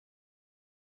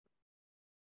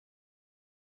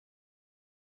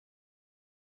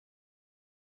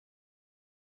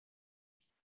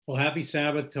Well, happy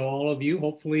Sabbath to all of you.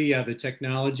 Hopefully, the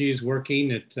technology is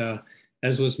working.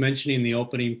 As was mentioned in the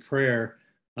opening prayer,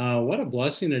 what a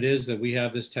blessing it is that we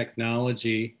have this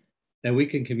technology that we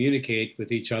can communicate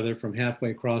with each other from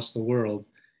halfway across the world.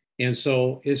 And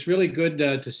so it's really good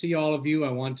to see all of you.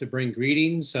 I want to bring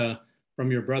greetings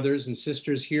from your brothers and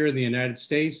sisters here in the United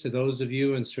States to those of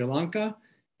you in Sri Lanka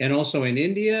and also in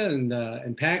India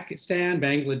and Pakistan,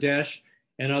 Bangladesh,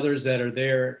 and others that are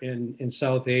there in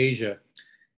South Asia.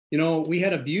 You know, we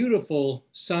had a beautiful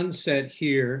sunset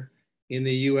here in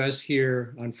the US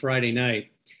here on Friday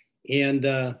night. And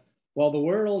while the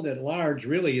world at large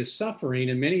really is suffering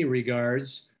in many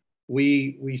regards,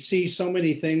 we see so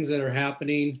many things that are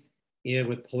happening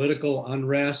with political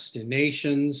unrest in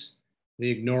nations, the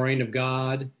ignoring of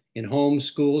God in homes,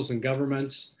 schools, and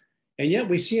governments. And yet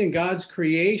we see in God's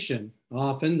creation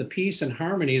often the peace and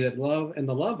harmony that love and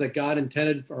the love that God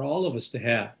intended for all of us to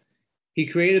have. He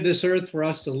created this earth for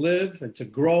us to live and to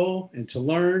grow and to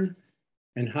learn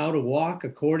and how to walk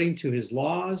according to his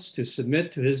laws, to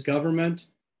submit to his government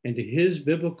and to his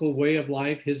biblical way of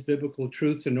life, his biblical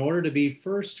truths, in order to be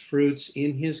first fruits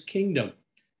in his kingdom.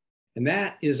 And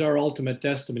that is our ultimate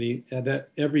destiny that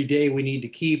every day we need to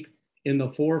keep in the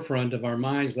forefront of our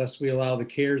minds, lest we allow the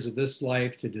cares of this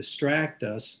life to distract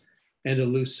us and to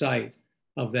lose sight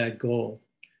of that goal.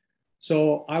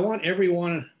 So I want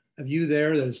everyone of you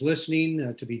there that is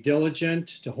listening to be diligent,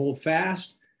 to hold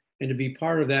fast, and to be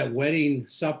part of that wedding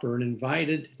supper and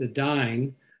invited to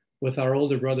dine with our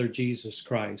older brother, Jesus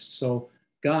Christ. So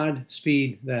God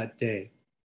speed that day.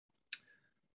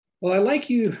 Well, I'd like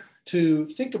you to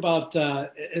think about,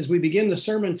 as we begin the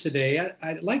sermon today,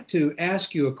 I'd like to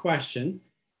ask you a question.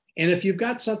 And if you've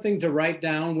got something to write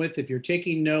down with, if you're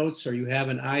taking notes or you have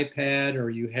an iPad or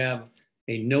you have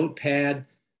a notepad,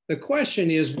 the question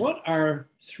is, what are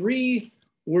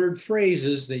 3-word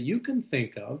phrases that you can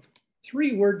think of,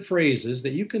 3-word phrases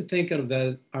that you can think of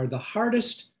that are the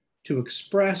hardest to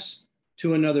express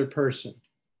to another person?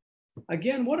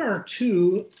 Again, what are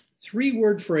 2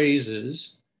 3-word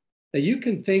phrases that you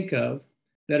can think of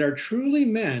that are truly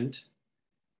meant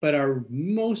but are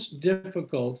most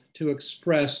difficult to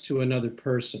express to another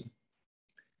person?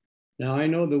 Now, I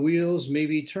know the wheels may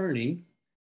be turning,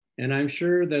 and I'm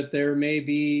sure that there may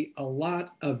be a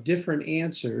lot of different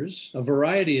answers, a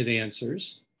variety of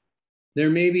answers. There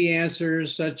may be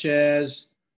answers such as,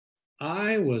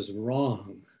 I was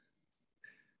wrong.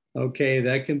 Okay,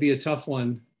 that can be a tough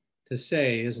one to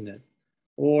say, isn't it?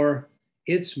 Or,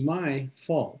 it's my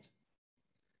fault.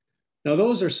 Now,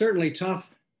 those are certainly tough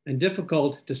and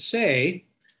difficult to say,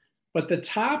 but the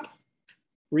top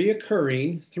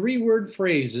reoccurring 3-word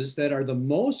phrases that are the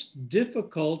most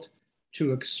difficult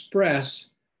to express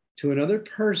to another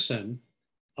person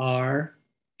are,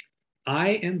 I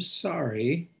am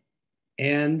sorry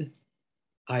and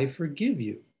I forgive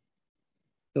you.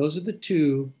 Those are the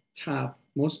 2 top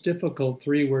most difficult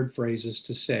 3-word phrases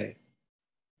to say.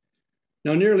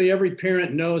 Now, nearly every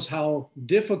parent knows how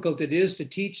difficult it is to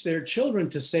teach their children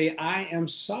to say, I am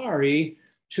sorry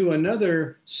to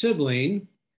another sibling.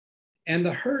 And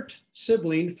the hurt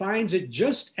sibling finds it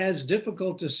just as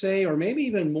difficult to say, or maybe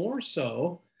even more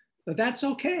so, that that's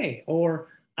okay, or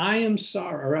I am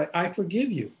sorry, or I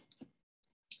forgive you.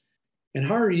 And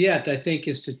harder yet, I think,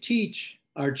 is to teach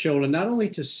our children not only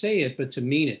to say it, but to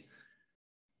mean it.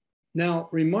 Now,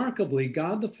 remarkably,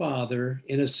 God the Father,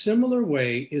 in a similar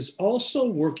way, is also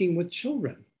working with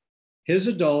children, his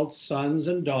adult sons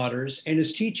and daughters, and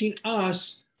is teaching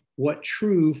us what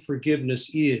true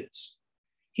forgiveness is.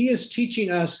 He is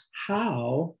teaching us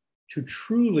how to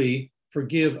truly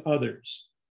forgive others.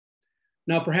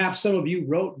 Now, perhaps some of you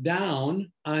wrote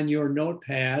down on your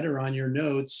notepad or on your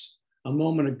notes a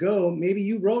moment ago, maybe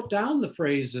you wrote down the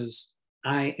phrases,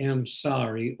 I am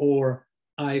sorry, or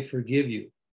I forgive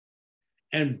you.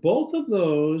 And both of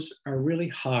those are really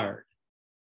hard.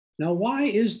 Now, why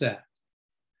is that?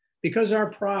 Because our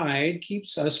pride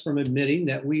keeps us from admitting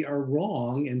that we are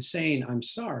wrong and saying, I'm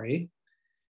sorry.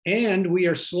 And we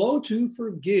are slow to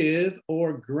forgive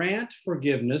or grant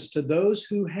forgiveness to those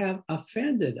who have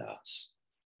offended us,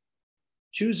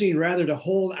 choosing rather to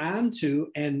hold on to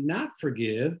and not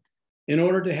forgive in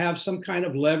order to have some kind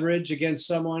of leverage against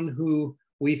someone who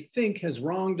we think has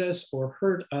wronged us or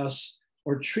hurt us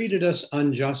or treated us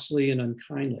unjustly and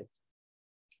unkindly.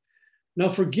 Now,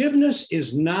 forgiveness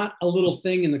is not a little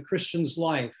thing in the Christian's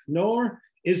life, nor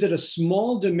is it a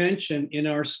small dimension in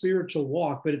our spiritual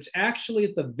walk, but it's actually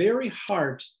at the very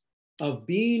heart of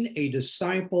being a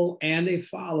disciple and a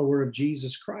follower of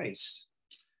Jesus Christ.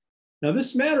 Now,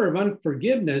 this matter of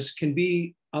unforgiveness can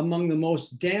be among the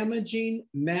most damaging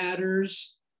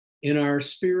matters in our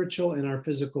spiritual and our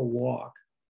physical walk.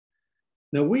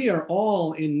 Now, we are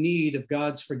all in need of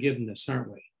God's forgiveness,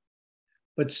 aren't we?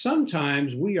 But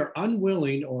sometimes we are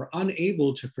unwilling or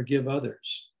unable to forgive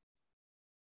others.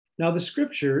 Now, the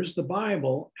scriptures, the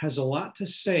Bible, has a lot to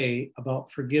say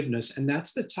about forgiveness, and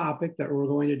that's the topic that we're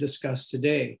going to discuss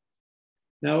today.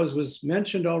 Now, as was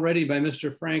mentioned already by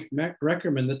Mr. Frank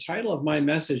Reckerman, the title of my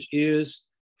message is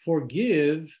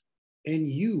Forgive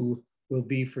and You Will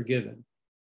Be Forgiven.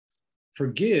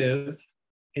 Forgive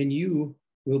and you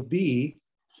will be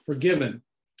forgiven.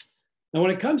 Now, when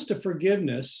it comes to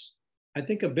forgiveness, I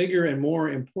think a bigger and more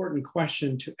important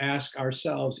question to ask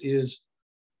ourselves is,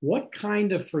 what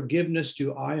kind of forgiveness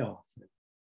do I offer?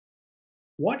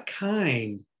 What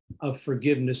kind of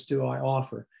forgiveness do I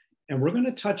offer? And we're going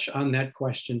to touch on that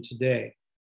question today.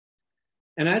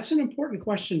 And that's an important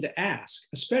question to ask,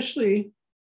 especially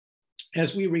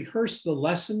as we rehearse the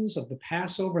lessons of the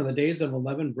Passover and the days of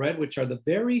unleavened bread, which are the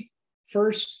very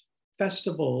first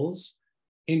festivals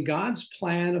in God's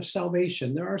plan of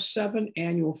salvation. There are 7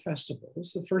 annual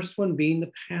festivals, the first one being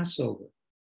the Passover.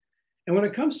 And when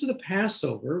it comes to the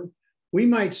Passover, we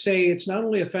might say it's not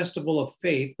only a festival of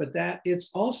faith, but that it's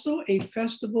also a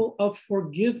festival of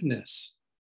forgiveness,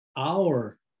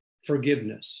 our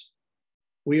forgiveness.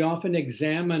 We often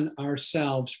examine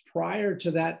ourselves prior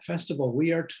to that festival.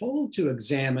 We are told to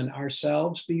examine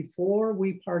ourselves before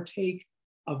we partake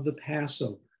of the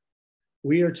Passover.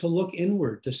 We are to look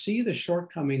inward to see the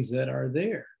shortcomings that are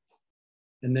there,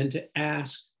 and then to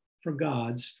ask for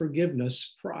God's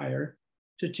forgiveness prior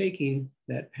to taking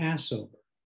that Passover.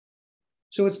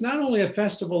 So it's not only a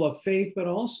festival of faith, but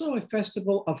also a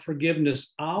festival of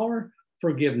forgiveness, our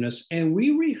forgiveness. And we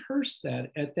rehearsed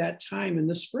that at that time in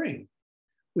the spring.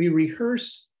 We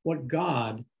rehearsed what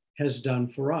God has done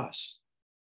for us.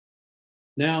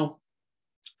 Now,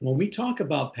 when we talk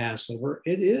about Passover,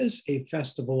 it is a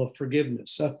festival of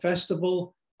forgiveness, a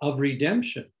festival of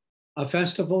redemption, a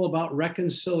festival about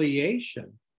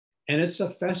reconciliation, and it's a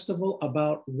festival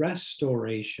about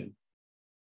restoration.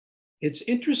 It's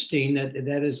interesting that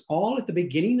that is all at the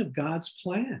beginning of God's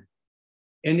plan.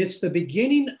 And it's the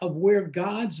beginning of where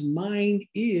God's mind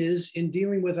is in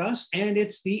dealing with us, and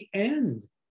it's the end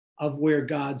of where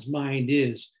God's mind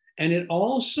is. And it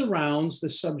all surrounds the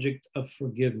subject of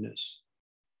forgiveness.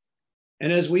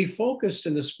 And as we focused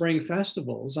in the spring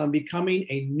festivals on becoming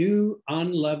a new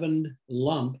unleavened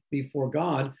lump before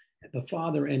God, the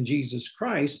Father, and Jesus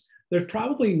Christ, there's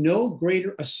probably no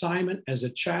greater assignment as a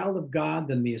child of God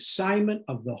than the assignment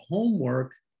of the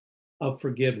homework of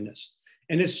forgiveness.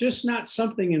 And it's just not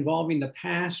something involving the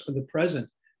past or the present,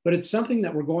 but it's something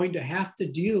that we're going to have to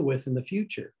deal with in the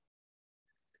future.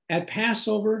 At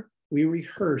Passover, we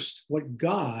rehearsed what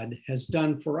God has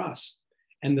done for us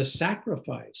and the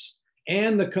sacrifice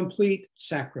and the complete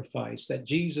sacrifice that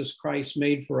Jesus Christ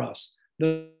made for us,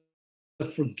 the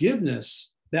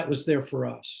forgiveness that was there for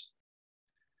us.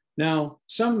 Now,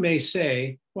 some may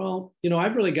say, well,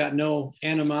 I've really got no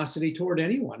animosity toward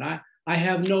anyone. I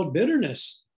have no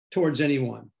bitterness towards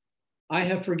anyone. I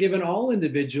have forgiven all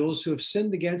individuals who have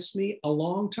sinned against me a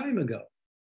long time ago.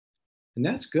 And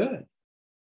that's good.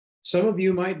 Some of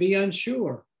you might be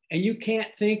unsure, and you can't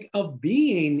think of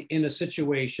being in a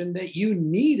situation that you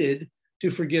needed to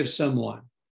forgive someone.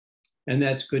 And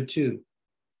that's good too.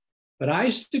 But I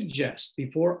suggest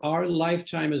before our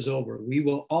lifetime is over, we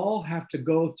will all have to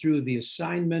go through the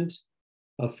assignment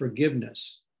of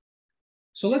forgiveness.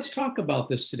 So let's talk about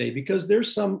this today, because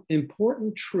there's some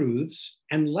important truths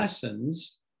and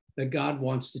lessons that God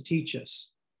wants to teach us.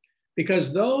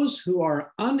 Because those who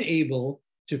are unable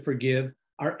to forgive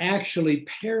are actually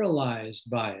paralyzed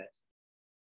by it.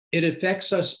 It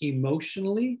affects us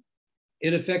emotionally,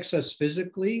 it affects us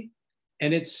physically,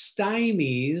 and it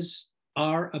stymies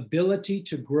our ability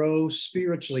to grow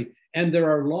spiritually. And there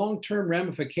are long-term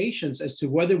ramifications as to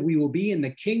whether we will be in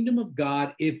the kingdom of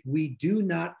God if we do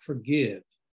not forgive.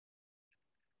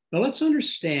 Now let's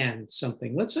understand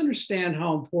something. Let's understand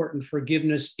how important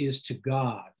forgiveness is to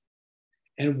God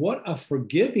and what a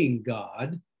forgiving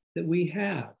God that we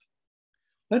have.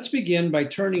 Let's begin by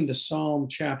turning to Psalm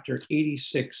chapter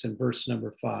 86 and verse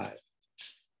number 5.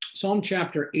 Psalm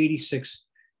chapter 86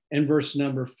 and verse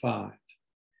number 5.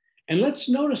 And let's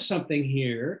notice something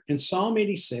here in Psalm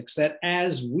 86, that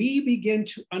as we begin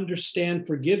to understand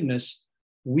forgiveness,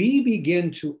 we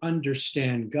begin to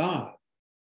understand God.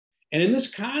 And in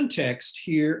this context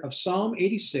here of Psalm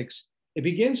 86, it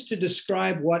begins to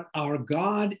describe what our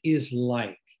God is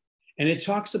like. And it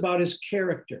talks about his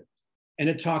character, and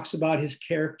it talks about his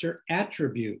character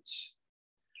attributes.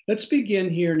 Let's begin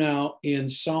here now in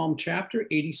Psalm chapter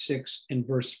 86 and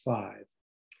verse 5.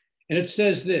 And it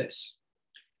says this.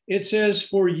 It says,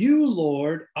 "For you,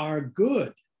 Lord, are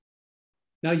good."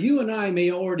 Now, you and I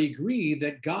may already agree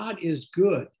that God is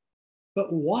good,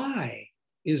 but why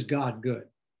is God good?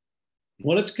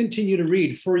 Well, let's continue to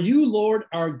read. "For you, Lord,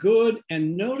 are good,"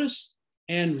 and notice,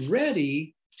 "and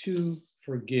ready to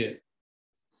forgive."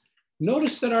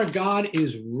 Notice that our God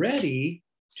is ready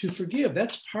to forgive.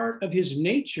 That's part of his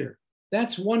nature.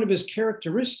 That's one of his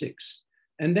characteristics.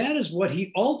 And that is what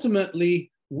he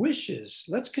ultimately wishes.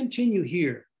 Let's continue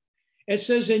here. It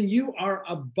says, "And you are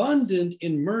abundant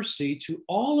in mercy to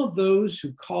all of those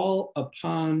who call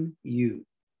upon you."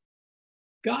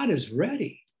 God is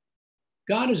ready.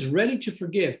 God is ready to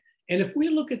forgive. And if we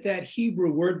look at that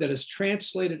Hebrew word that is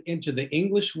translated into the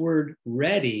English word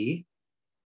ready,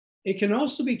 it can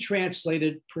also be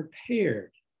translated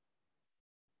prepared.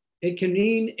 It can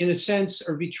mean, in a sense,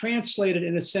 or be translated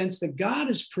in a sense that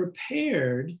God is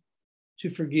prepared to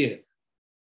forgive.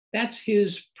 That's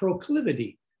his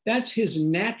proclivity. That's his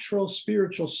natural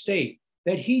spiritual state,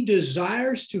 that he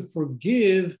desires to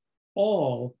forgive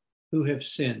all who have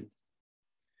sinned.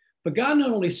 But God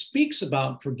not only speaks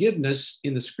about forgiveness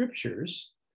in the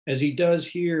scriptures, as he does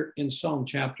here in Psalm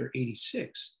chapter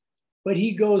 86, but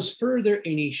he goes further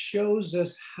and he shows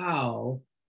us how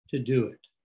to do it.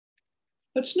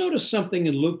 Let's notice something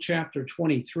in Luke chapter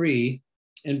 23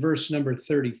 and verse number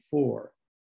 34.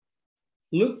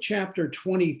 Luke chapter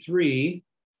 23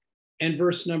 and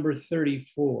verse number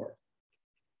 34.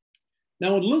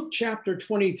 Now, in Luke chapter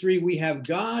 23, we have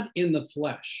God in the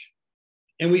flesh,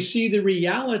 and we see the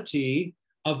reality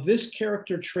of this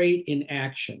character trait in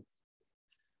action.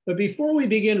 But before we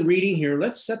begin reading here,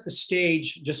 let's set the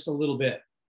stage just a little bit.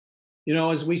 You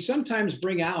know, as we sometimes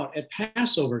bring out at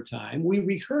Passover time, we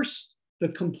rehearse the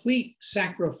complete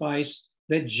sacrifice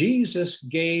that Jesus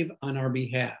gave on our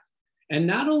behalf. And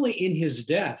not only in his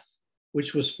death,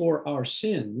 which was for our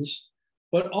sins,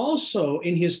 but also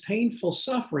in his painful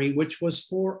suffering, which was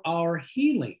for our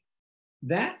healing.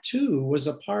 That too was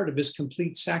a part of his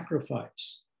complete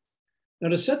sacrifice. Now,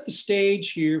 to set the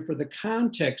stage here for the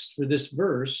context for this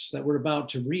verse that we're about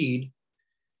to read,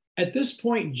 at this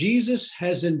point, Jesus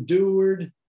has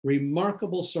endured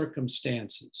remarkable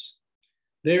circumstances.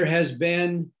 There has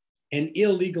been an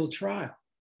illegal trial.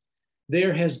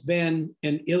 There has been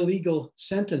an illegal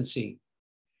sentencing.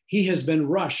 He has been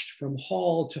rushed from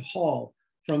hall to hall,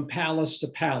 from palace to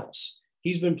palace.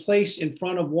 He's been placed in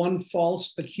front of one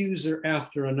false accuser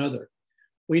after another.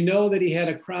 We know that he had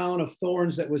a crown of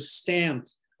thorns that was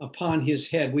stamped upon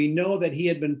his head. We know that he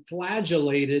had been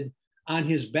flagellated on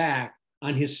his back,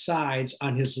 on his sides,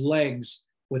 on his legs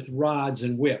with rods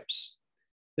and whips.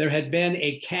 There had been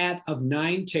a cat of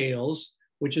 9 tails,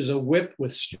 which is a whip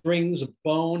with strings of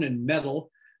bone and metal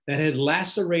that had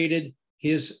lacerated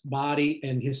his body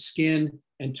and his skin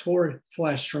and tore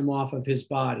flesh from off of his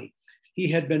body. He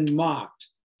had been mocked.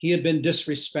 He had been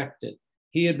disrespected.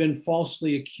 He had been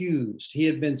falsely accused. He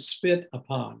had been spit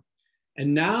upon.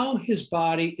 And now his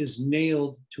body is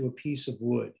nailed to a piece of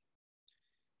wood.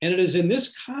 And it is in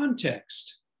this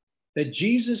context that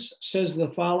Jesus says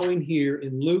the following here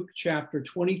in Luke chapter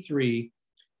 23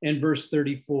 and verse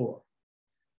 34.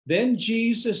 "Then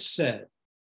Jesus said,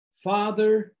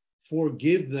 'Father,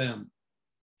 forgive them,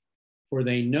 for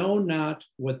they know not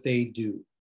what they do.'"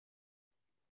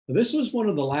 Now, this was one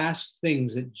of the last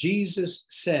things that Jesus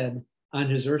said on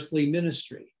his earthly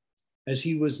ministry as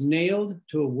he was nailed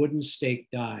to a wooden stake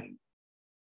dying.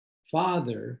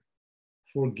 "Father,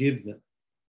 forgive them."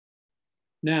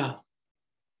 Now,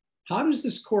 how does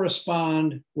this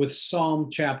correspond with Psalm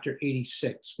chapter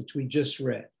 86, which we just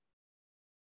read?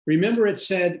 Remember, it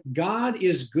said, God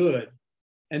is good.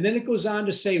 And then it goes on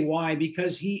to say why?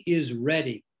 Because he is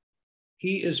ready.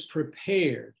 He is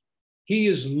prepared. He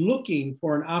is looking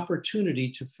for an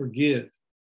opportunity to forgive.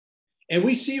 And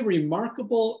we see a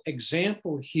remarkable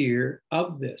example here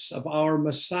of this, of our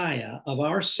Messiah, of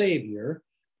our Savior,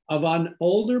 of an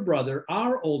older brother,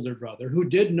 our older brother, who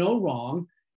did no wrong.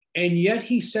 And yet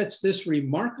he sets this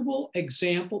remarkable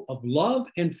example of love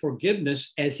and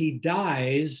forgiveness as he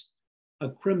dies a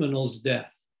criminal's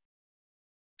death.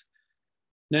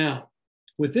 Now,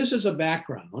 with this as a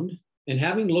background, and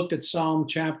having looked at Psalm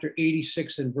chapter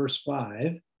 86 and verse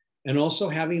 5, and also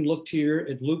having looked here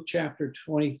at Luke chapter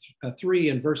 23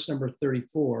 and verse number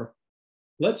 34,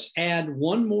 let's add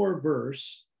one more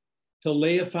verse to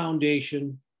lay a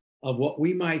foundation of what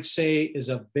we might say is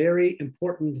a very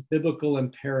important biblical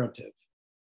imperative.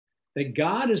 That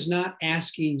God is not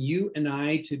asking you and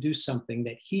I to do something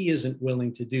that he isn't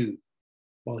willing to do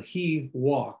while he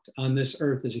walked on this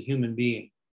earth as a human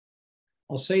being.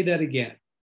 I'll say that again.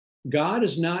 God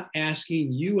is not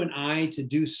asking you and I to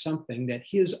do something that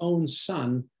his own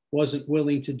son wasn't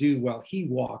willing to do while he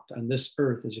walked on this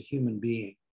earth as a human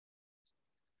being.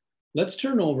 Let's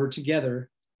turn over together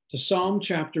to Psalm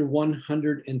chapter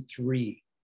 103.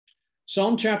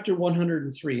 Psalm chapter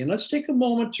 103. And let's take a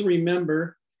moment to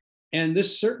remember, and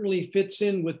this certainly fits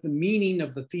in with the meaning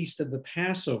of the Feast of the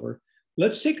Passover.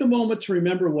 Let's take a moment to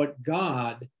remember what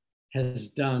God has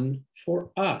done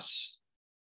for us.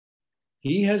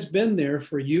 He has been there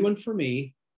for you and for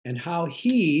me, and how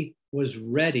he was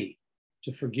ready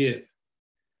to forgive.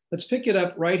 Let's pick it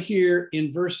up right here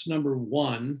in verse number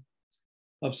 1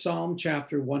 of Psalm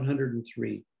chapter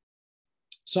 103.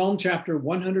 Psalm chapter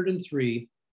 103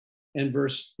 and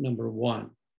verse number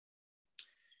 1.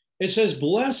 It says,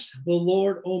 "Bless the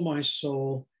Lord, O my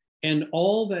soul, and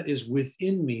all that is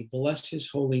within me, bless his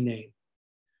holy name.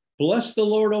 Bless the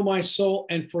Lord, O my soul,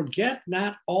 and forget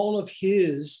not all of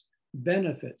his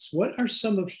benefits." What are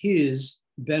some of his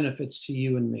benefits to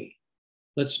you and me?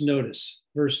 Let's notice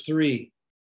verse 3,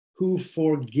 "Who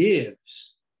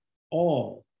forgives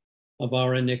all of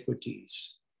our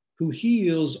iniquities, who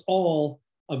heals all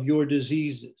of your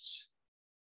diseases."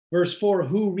 Verse 4,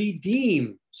 "Who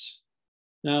redeems."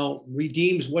 Now,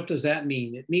 redeems, what does that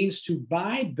mean? It means to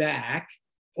buy back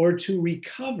or to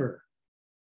recover.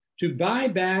 To buy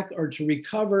back or to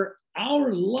recover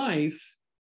our life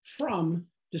from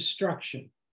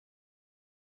destruction.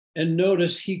 And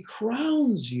notice, he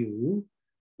crowns you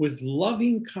with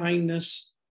loving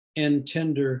kindness and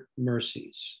tender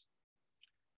mercies.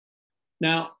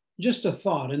 Now, just a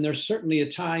thought, and there's certainly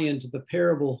a tie into the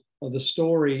parable of the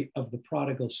story of the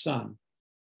prodigal son,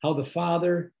 how the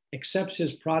father accepts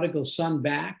his prodigal son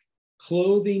back,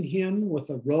 clothing him with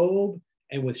a robe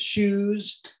and with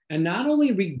shoes, and not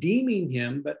only redeeming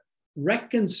him, but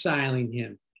reconciling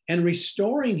him and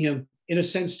restoring him, in a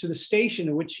sense, to the station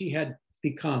in which he had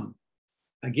become,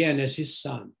 again, as his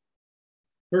son.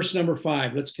 Verse number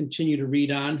 5, let's continue to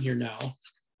read on here now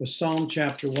with Psalm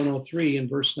chapter 103 and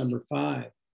verse number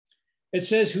 5. It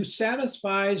says, "Who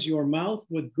satisfies your mouth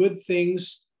with good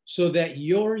things so that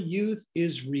your youth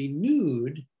is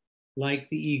renewed like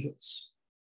the eagles."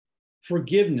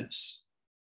 Forgiveness,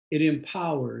 it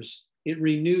empowers, it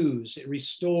renews, it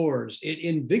restores, it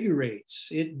invigorates,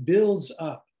 it builds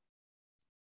up.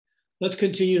 Let's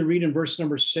continue to read in verse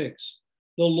number 6.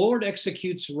 "The Lord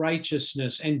executes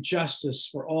righteousness and justice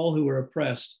for all who are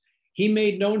oppressed. He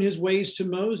made known his ways to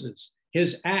Moses,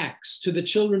 his acts to the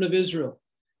children of Israel."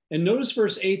 And notice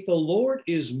verse 8, "The Lord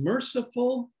is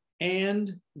merciful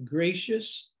and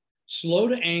gracious, slow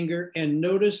to anger," and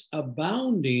notice,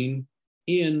 "abounding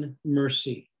in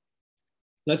mercy."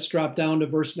 Let's drop down to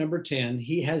verse number 10.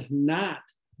 "He has not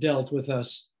dealt with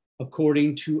us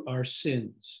according to our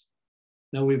sins."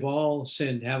 Now, we've all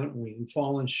sinned, haven't we, and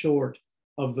fallen short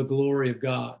of the glory of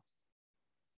God.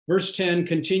 Verse 10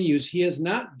 continues, "He has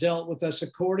not dealt with us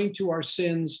according to our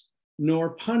sins, nor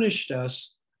punished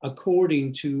us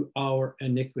according to our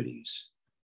iniquities,"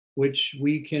 which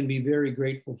we can be very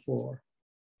grateful for.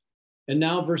 And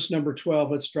now verse number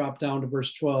 12, let's drop down to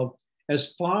verse 12.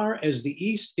 "As far as the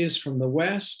east is from the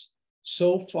west,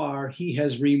 so far he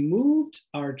has removed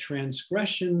our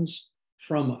transgressions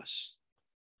from us."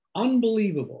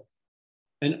 Unbelievable.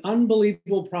 An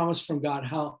unbelievable promise from God,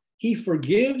 how he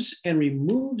forgives and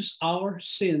removes our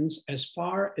sins as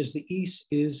far as the east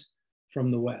is from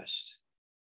the west.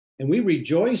 And we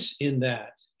rejoice in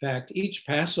that fact each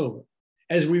Passover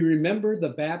as we remember the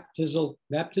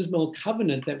baptismal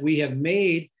covenant that we have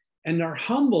made and are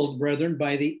humbled, brethren,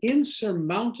 by the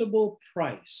insurmountable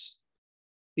price,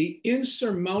 the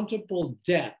insurmountable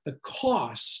debt, the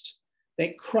cost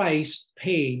that Christ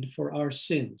paid for our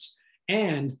sins,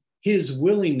 and his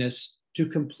willingness to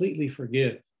completely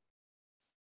forgive.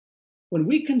 When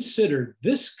we consider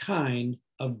this kind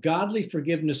of godly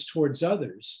forgiveness towards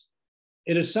others,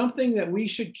 it is something that we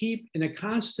should keep in a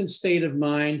constant state of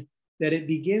mind, that it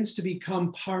begins to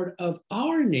become part of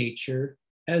our nature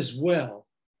as well,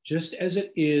 just as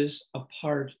it is a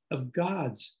part of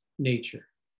God's nature.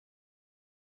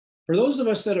 For those of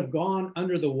us that have gone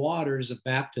under the waters of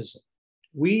baptism,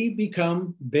 we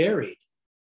become buried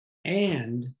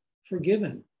and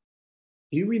forgiven.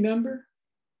 Do you remember?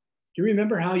 Do you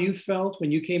remember how you felt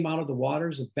when you came out of the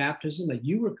waters of baptism, that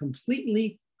you were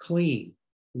completely clean,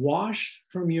 washed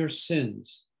from your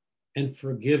sins, and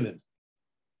forgiven?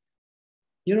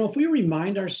 You know, if we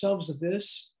remind ourselves of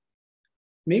this,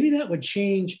 maybe that would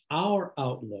change our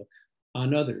outlook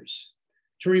on others.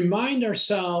 To remind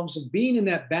ourselves of being in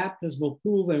that baptismal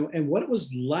pool and what it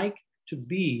was like to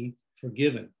be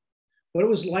forgiven, what it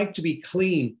was like to be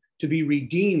clean, to be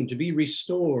redeemed, to be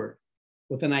restored,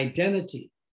 with an identity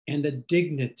and a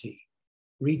dignity,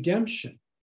 redemption,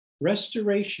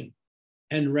 restoration,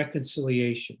 and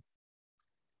reconciliation.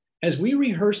 As we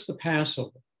rehearse the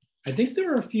Passover, I think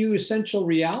there are a few essential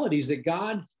realities that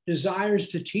God desires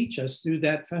to teach us through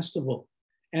that festival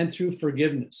and through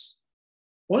forgiveness.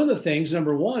 One of the things,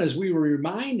 number one, is we were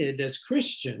reminded as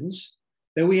Christians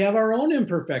that we have our own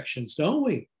imperfections, don't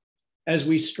we? As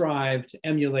we strive to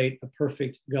emulate a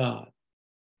perfect God.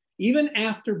 Even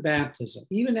after baptism,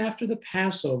 even after the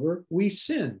Passover, we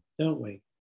sin, don't we?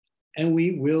 And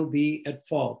we will be at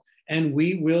fault, and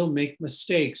we will make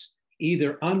mistakes,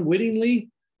 either unwittingly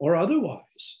or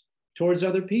otherwise, towards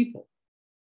other people.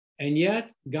 And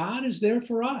yet, God is there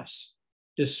for us.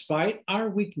 Despite our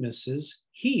weaknesses,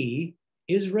 He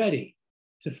is ready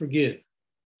to forgive.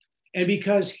 And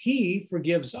because He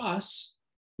forgives us,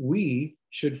 we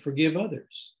should forgive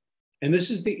others. And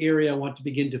this is the area I want to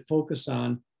begin to focus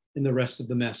on in the rest of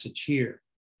the message here.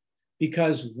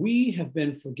 Because we have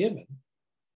been forgiven,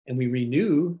 and we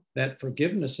renew that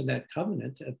forgiveness and that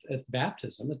covenant at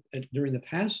baptism, during the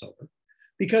Passover.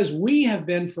 Because we have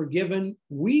been forgiven,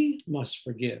 we must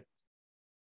forgive.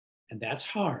 And that's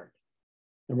hard.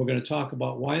 And we're going to talk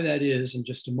about why that is in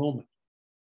just a moment.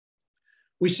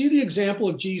 We see the example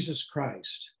of Jesus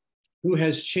Christ, who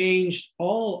has changed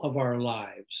all of our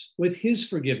lives with His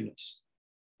forgiveness.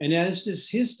 And as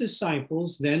His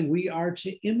disciples, then we are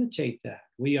to imitate that.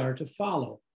 We are to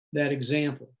follow that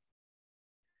example.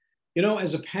 You know,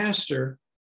 as a pastor,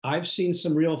 I've seen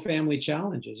some real family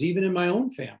challenges, even in my own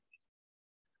family.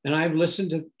 And I've listened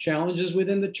to challenges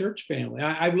within the church family.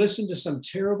 I've listened to some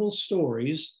terrible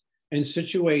stories and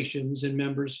situations in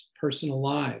members' personal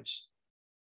lives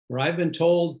where I've been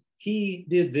told he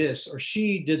did this or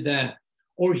she did that,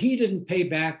 or he didn't pay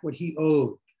back what he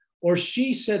owed, or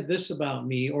she said this about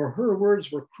me, or her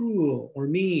words were cruel or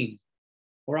mean,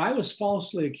 or I was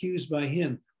falsely accused by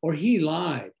him, or he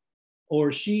lied,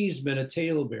 or she's been a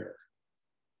talebearer.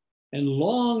 And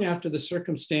long after the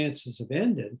circumstances have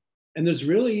ended, and there's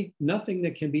really nothing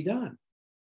that can be done,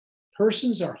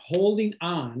 persons are holding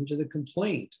on to the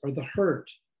complaint or the hurt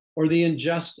or the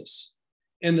injustice,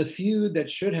 and the feud that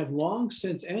should have long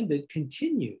since ended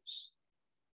continues.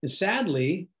 And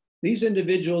sadly, these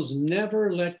individuals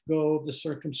never let go of the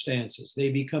circumstances. They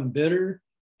become bitter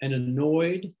and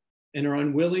annoyed and are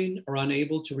unwilling or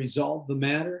unable to resolve the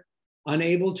matter,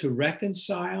 unable to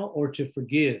reconcile or to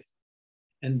forgive.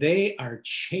 And they are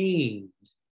chained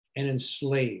and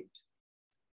enslaved.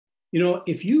 You know,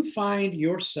 if you find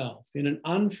yourself in an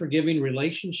unforgiving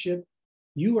relationship,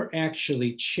 you are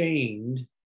actually chained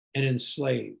and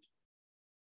enslaved.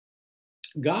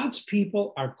 God's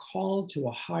people are called to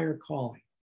a higher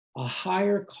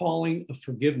calling of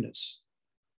forgiveness.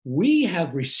 We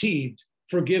have received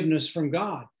forgiveness from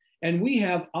God, and we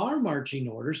have our marching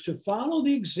orders to follow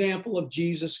the example of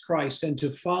Jesus Christ and to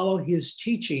follow His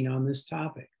teaching on this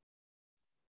topic.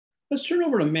 Let's turn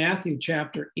over to Matthew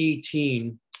chapter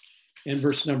 18 and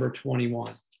verse number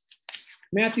 21.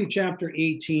 Matthew chapter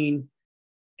 18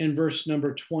 and verse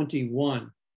number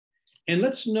 21. And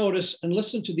let's notice and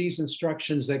listen to these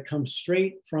instructions that come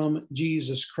straight from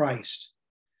Jesus Christ.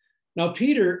 Now,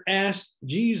 Peter asked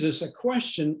Jesus a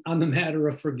question on the matter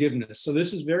of forgiveness. So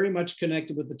this is very much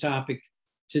connected with the topic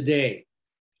today.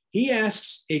 He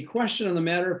asks a question on the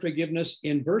matter of forgiveness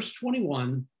in verse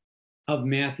 21 of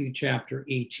Matthew chapter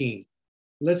 18.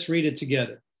 Let's read it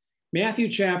together. Matthew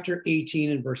chapter 18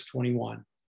 and verse 21.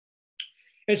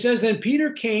 It says, then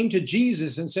Peter came to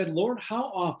Jesus and said, Lord,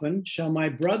 how often shall my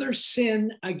brother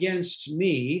sin against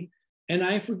me and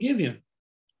I forgive him?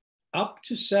 Up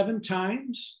to 7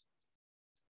 times?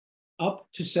 Up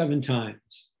to 7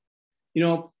 times. You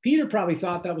know, Peter probably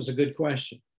thought that was a good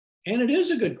question. And it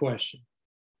is a good question.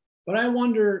 But I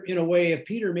wonder, in a way, if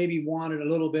Peter maybe wanted a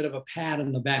little bit of a pat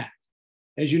on the back.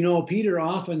 As you know, Peter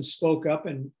often spoke up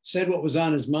and said what was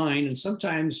on his mind, and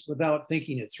sometimes without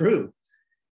thinking it through.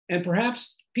 And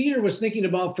perhaps Peter was thinking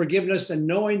about forgiveness and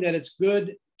knowing that it's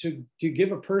good to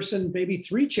give a person maybe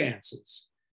 3 chances,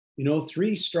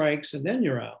 3 strikes, and then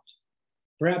you're out.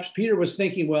 Perhaps Peter was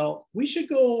thinking, well, we should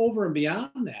go over and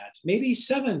beyond that. Maybe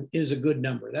 7 is a good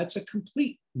number. That's a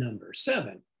complete number,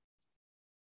 7.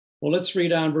 Well, let's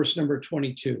read on verse number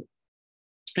 22.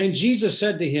 And Jesus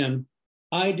said to him,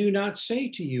 I do not say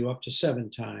to you up to 7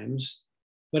 times,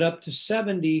 but up to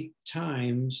 70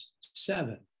 times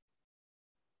 7.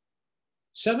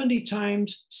 70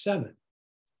 times 7.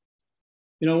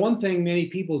 One thing many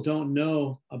people don't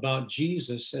know about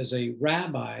Jesus as a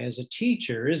rabbi, as a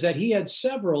teacher, is that he had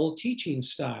several teaching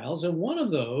styles, and one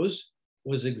of those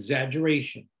was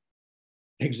exaggeration.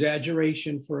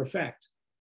 Exaggeration for effect.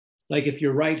 Like if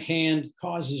your right hand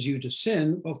causes you to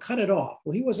sin, well, cut it off.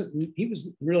 Well, he was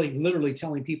really literally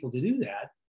telling people to do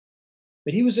that,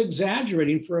 but he was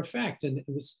exaggerating for effect. And it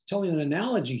was telling an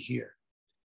analogy here.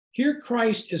 Here,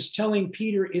 Christ is telling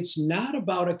Peter, it's not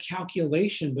about a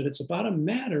calculation, but it's about a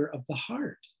matter of the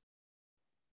heart.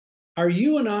 Are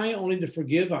you and I only to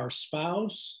forgive our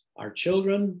spouse, our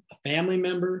children, a family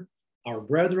member, our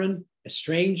brethren, a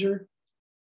stranger,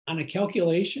 on a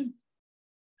calculation?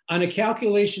 On a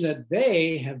calculation that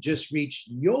they have just reached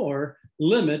your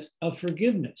limit of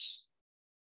forgiveness?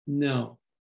 No,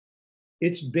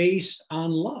 it's based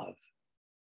on love.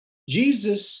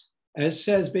 Jesus, as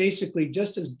says basically,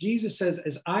 just as Jesus says,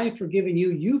 as I have forgiven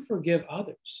you, you forgive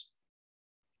others.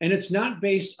 And it's not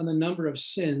based on the number of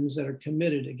sins that are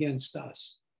committed against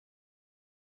us.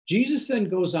 Jesus then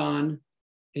goes on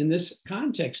in this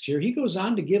context here, he goes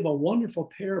on to give a wonderful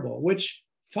parable, which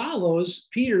follows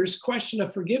Peter's question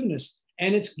of forgiveness.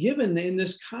 And it's given in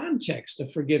this context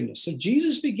of forgiveness. So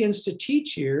Jesus begins to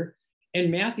teach here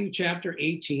in Matthew chapter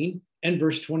 18 and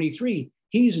verse 23.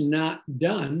 He's not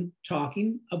done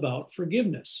talking about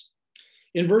forgiveness.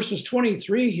 In verses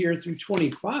 23 here through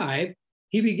 25,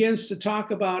 he begins to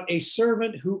talk about a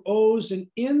servant who owes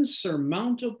an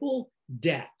insurmountable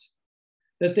debt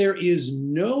that there is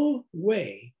no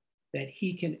way that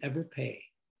he can ever pay,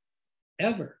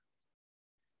 ever.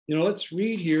 You know, let's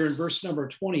read here in verse number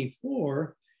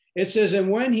 24. It says, and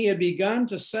when he had begun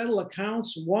to settle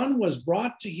accounts, one was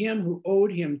brought to him who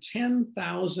owed him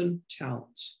 10,000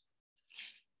 talents.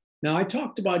 Now, I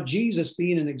talked about Jesus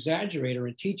being an exaggerator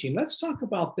in teaching. Let's talk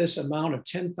about this amount of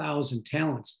 10,000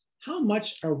 talents. How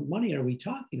much money are we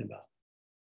talking about?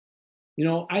 You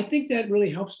know, I think that really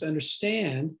helps to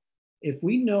understand if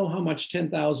we know how much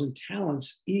 10,000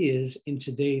 talents is in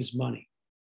today's money.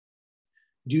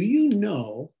 Do you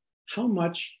know how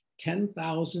much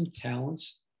 10,000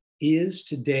 talents is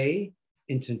today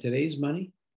into today's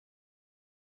money?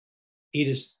 It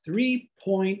is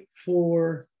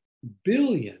 3.4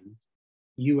 billion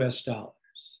US dollars.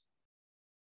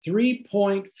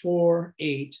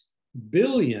 3.48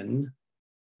 billion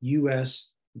US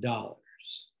dollars.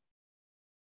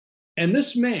 And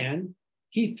this man,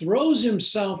 he throws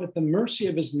himself at the mercy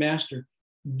of his master.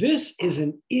 This is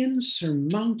an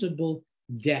insurmountable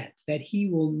debt that he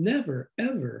will never,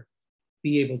 ever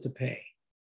be able to pay.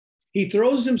 He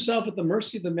throws himself at the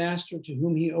mercy of the master to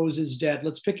whom he owes his debt.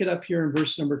 Let's pick it up here in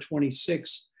verse number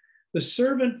 26. The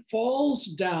servant falls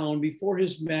down before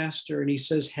his master and he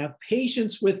says, have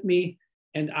patience with me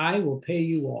and I will pay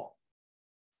you all.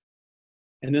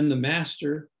 And then the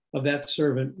master of that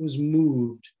servant was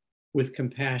moved with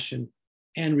compassion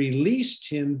and released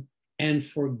him and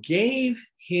forgave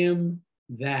him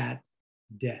that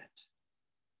debt.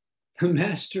 The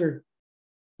master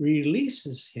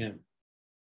releases him.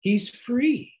 He's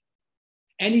free.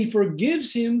 And he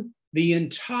forgives him the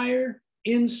entire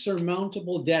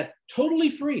insurmountable debt,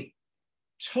 totally free,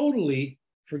 totally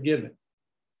forgiven.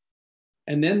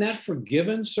 And then that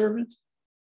forgiven servant,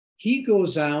 he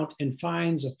goes out and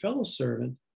finds a fellow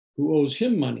servant who owes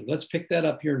him money. Let's pick that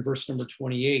up here in verse number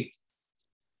 28.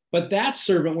 But that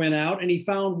servant went out and he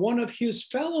found one of his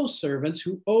fellow servants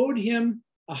who owed him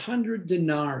 100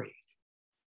 denarii.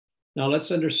 Now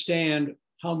let's understand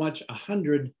how much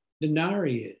 100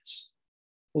 denarii is.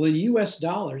 Well, in US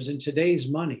dollars, in today's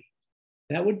money,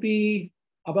 that would be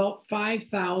about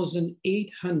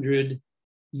 5,800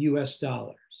 US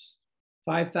dollars.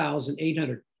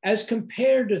 5,800 as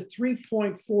compared to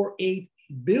 3.48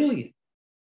 billion.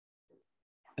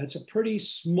 That's a pretty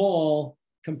small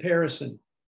comparison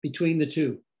between the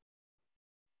two.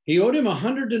 He owed him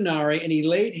 100 denarii and he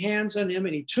laid hands on him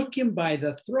and he took him by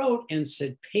the throat and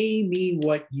said, pay me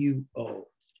what you owe.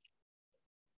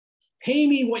 Pay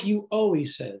me what you owe, he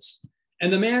says.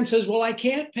 And the man says, well, I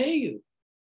can't pay you.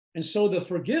 And so the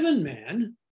forgiven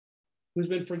man, who's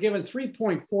been forgiven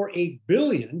 3.48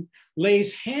 billion,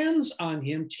 lays hands on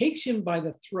him, takes him by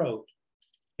the throat.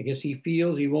 I guess he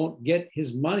feels he won't get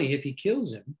his money if he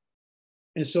kills him.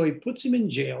 And so he puts him in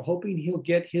jail, hoping he'll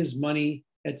get his money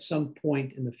at some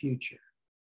point in the future.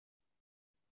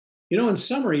 You know, in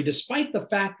summary, despite the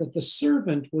fact that the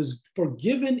servant was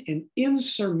forgiven an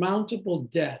insurmountable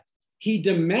debt, he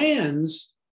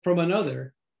demands from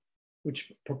another,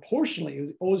 which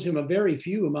proportionally owes him a very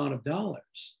few amount of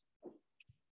dollars.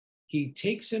 He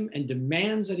takes him and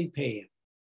demands that he pay him.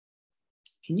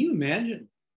 Can you imagine?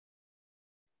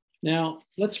 Now,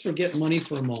 let's forget money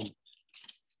for a moment.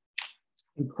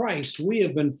 In Christ, we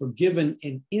have been forgiven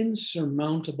an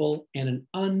insurmountable and an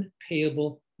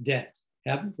unpayable debt,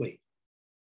 haven't we?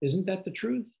 Isn't that the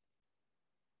truth?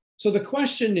 So the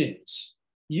question is,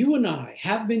 You and I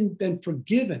have been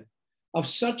forgiven of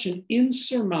such an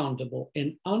insurmountable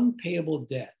and unpayable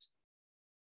debt.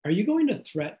 Are you going to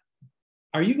threaten?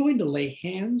 Are you going to lay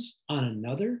hands on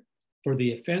another for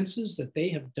the offenses that they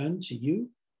have done to you?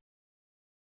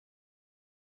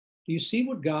 Do you see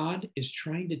what God is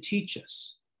trying to teach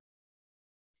us?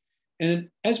 And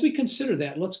as we consider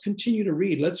that, let's continue to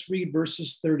read. Let's read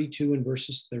verses 32 and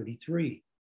verses 33.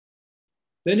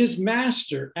 Then his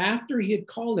master, after he had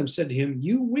called him, said to him,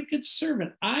 "You wicked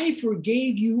servant, I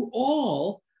forgave you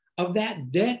all of that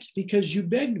debt because you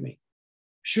begged me.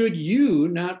 Should you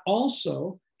not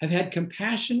also have had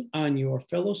compassion on your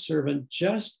fellow servant,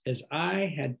 just as I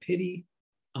had pity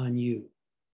on you?"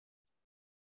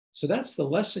 So that's the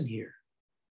lesson here.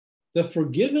 The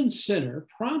forgiven sinner,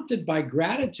 prompted by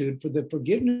gratitude for the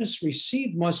forgiveness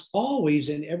received, must always,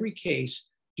 in every case,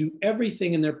 do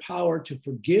everything in their power to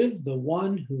forgive the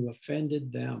one who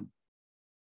offended them.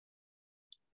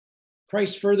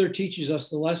 Christ further teaches us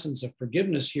the lessons of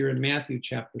forgiveness here in Matthew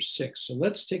chapter 6. So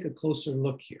let's take a closer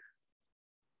look here.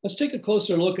 Let's take a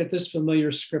closer look at this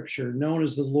familiar scripture known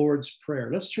as the Lord's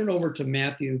Prayer. Let's turn over to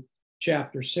Matthew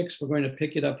chapter 6. We're going to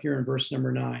pick it up here in verse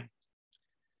number 9.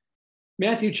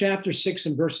 Matthew chapter 6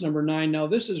 and verse number 9. Now,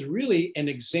 this is really an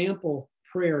example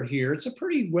prayer here. It's a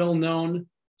pretty well-known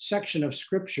section of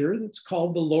scripture that's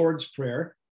called the Lord's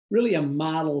Prayer, really a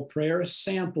model prayer, a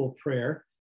sample prayer.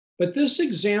 But this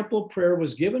example prayer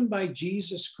was given by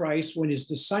Jesus Christ when his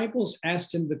disciples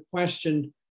asked him the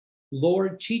question,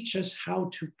 "Lord, teach us how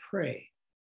to pray."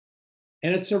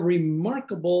 And it's a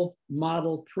remarkable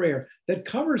model prayer that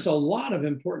covers a lot of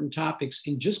important topics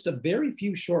in just a very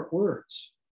few short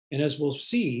words. And as we'll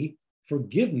see,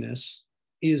 forgiveness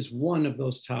is one of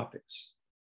those topics.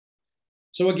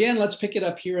 So again, let's pick it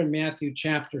up here in Matthew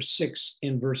chapter 6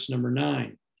 in verse number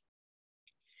 9.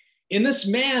 "In this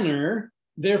manner,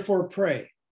 therefore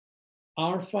pray,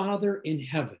 Our Father in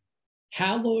heaven,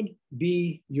 hallowed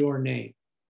be your name."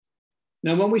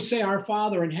 Now, when we say our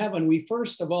Father in heaven, we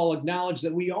first of all acknowledge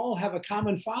that we all have a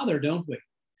common Father, don't we?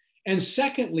 And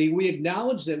secondly, we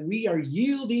acknowledge that we are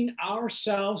yielding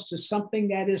ourselves to something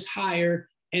that is higher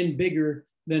and bigger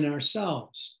than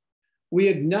ourselves. We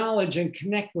acknowledge and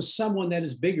connect with someone that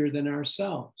is bigger than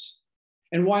ourselves.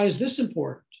 And why is this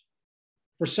important?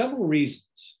 For several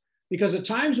reasons. Because at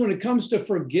times when it comes to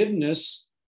forgiveness,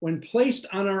 when placed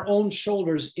on our own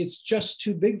shoulders, it's just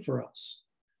too big for us.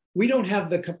 We don't have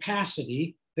the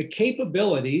capacity, the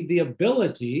capability, the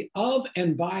ability of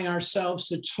and by ourselves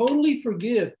to totally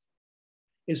forgive.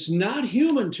 It's not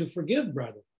human to forgive,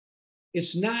 brother.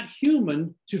 It's not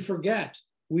human to forget.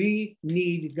 We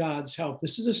need God's help.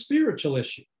 This is a spiritual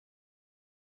issue.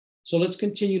 So let's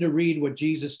continue to read what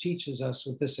Jesus teaches us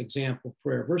with this example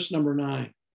prayer. Verse number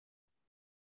 9.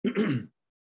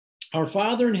 "Our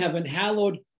Father in heaven,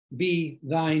 hallowed be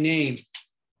thy name."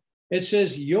 It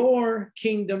says, "Your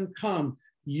kingdom come,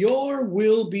 your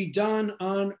will be done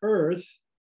on earth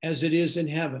as it is in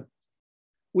heaven."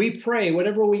 We pray,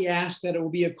 whatever we ask, that it will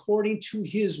be according to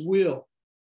his will.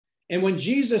 And when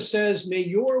Jesus says, "May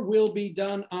your will be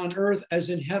done on earth as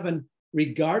in heaven,"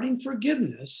 regarding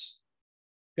forgiveness,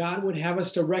 God would have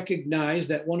us to recognize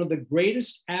that one of the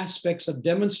greatest aspects of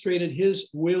demonstrated his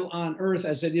will on earth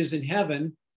as it is in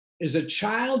heaven is a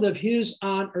child of his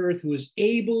on earth who is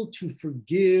able to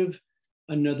forgive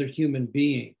another human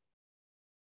being.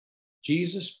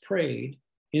 Jesus prayed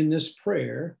in this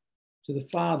prayer to the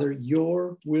Father,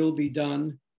 "Your will be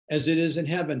done as it is in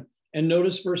heaven." And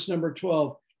notice verse number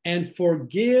 12, "And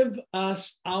forgive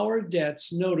us our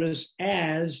debts," notice,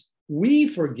 "as we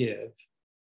forgive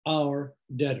our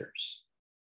debtors."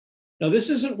 Now,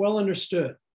 this isn't well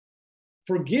understood.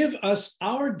 Forgive us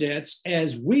our debts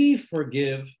as we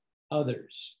forgive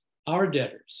others, our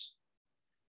debtors.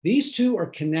 These two are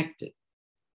connected.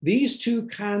 These two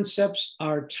concepts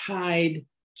are tied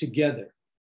together.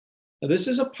 Now, this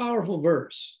is a powerful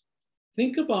verse.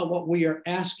 Think about what we are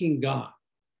asking God.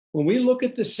 When we look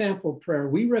at the sample prayer,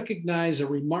 we recognize a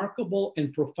remarkable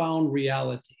and profound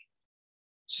reality.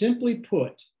 Simply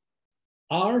put,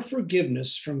 our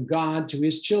forgiveness from God to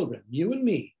his children, you and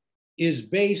me, is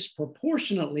based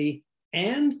proportionately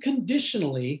and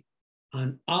conditionally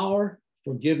on our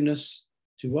forgiveness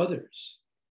to others.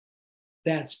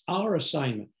 That's our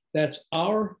assignment. That's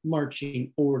our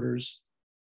marching orders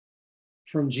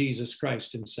from Jesus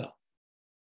Christ himself.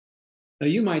 Now,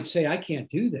 you might say, "I can't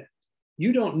do that.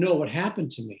 You don't know what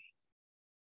happened to me."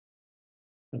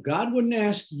 Now, God wouldn't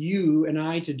ask you and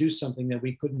I to do something that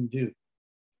we couldn't do.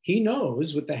 He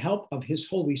knows, with the help of his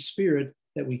Holy Spirit,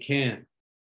 that we can.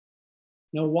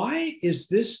 Now, why is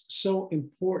this so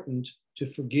important to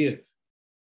forgive?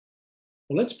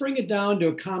 Well, let's bring it down to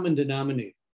a common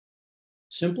denominator.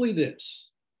 Simply this: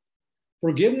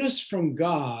 forgiveness from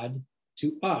God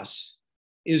to us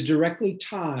is directly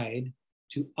tied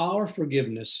to our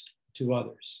forgiveness to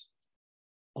others.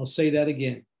 I'll say that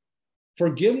again.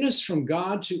 Forgiveness from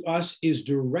God to us is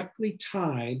directly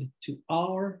tied to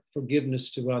our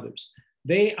forgiveness to others.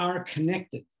 They are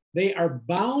connected. They are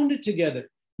bound together.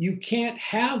 You can't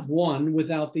have one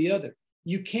without the other.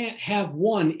 You can't have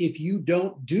one if you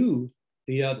don't do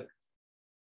the other.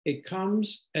 It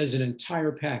comes as an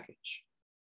entire package.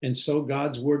 And so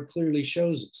God's word clearly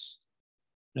shows us.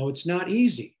 Now, it's not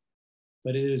easy,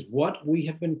 but it is what we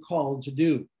have been called to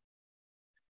do.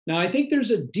 Now, I think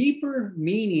there's a deeper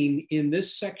meaning in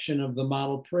this section of the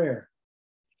model prayer.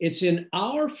 It's in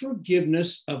our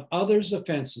forgiveness of others'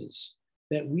 offenses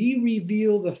that we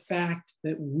reveal the fact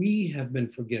that we have been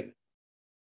forgiven.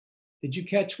 Did you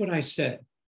catch what I said?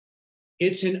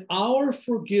 It's in our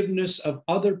forgiveness of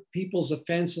other people's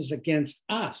offenses against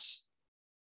us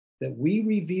that we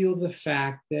reveal the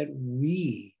fact that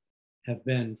we have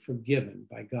been forgiven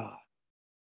by God.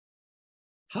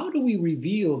 How do we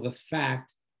reveal the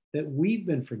fact that we've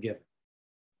been forgiven?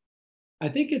 I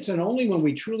think it's only when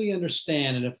we truly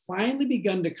understand and have finally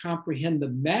begun to comprehend the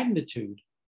magnitude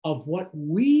of what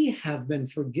we have been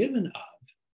forgiven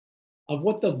of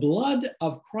what the blood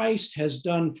of Christ has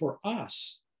done for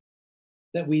us,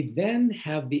 that we then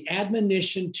have the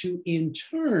admonition to in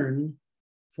turn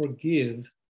forgive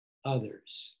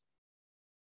others.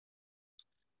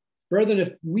 Brethren,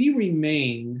 if we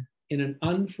remain in an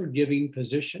unforgiving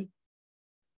position,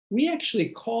 we actually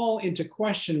call into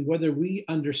question whether we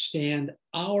understand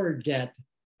our debt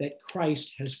that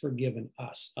Christ has forgiven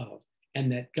us of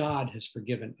and that God has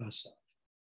forgiven us of.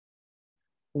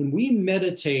 When we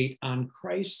meditate on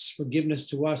Christ's forgiveness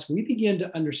to us, we begin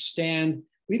to understand,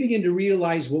 we begin to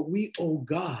realize what we owe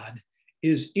God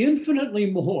is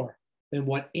infinitely more than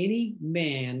what any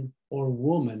man or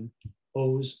woman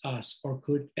owes us or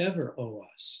could ever owe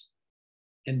us.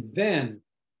 And then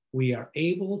we are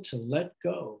able to let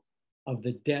go of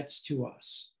the debts to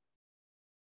us.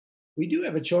 We do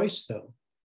have a choice, though.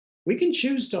 We can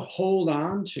choose to hold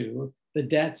on to the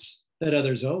debts that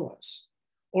others owe us,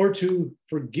 or to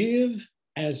forgive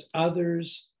as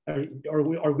others,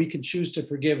 or we can choose to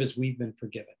forgive as we've been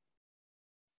forgiven.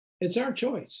 It's our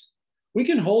choice. We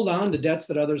can hold on to debts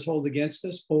that others hold against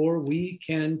us, or we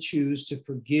can choose to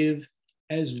forgive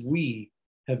as we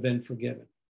have been forgiven.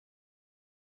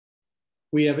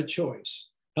 We have a choice.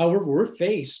 However, we're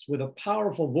faced with a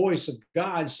powerful voice of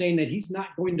God saying that he's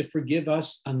not going to forgive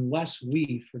us unless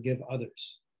we forgive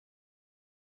others.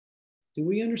 Do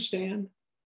we understand?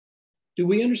 Do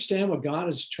we understand what God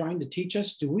is trying to teach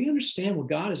us? Do we understand what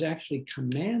God is actually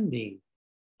commanding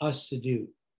us to do?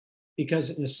 Because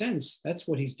in a sense, that's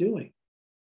what he's doing.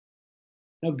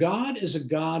 Now, God is a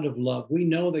God of love. We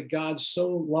know that God so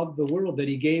loved the world that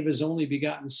he gave his only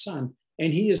begotten Son.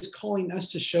 And he is calling us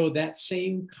to show that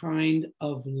same kind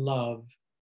of love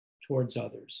towards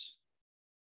others.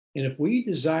 And if we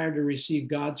desire to receive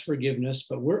God's forgiveness,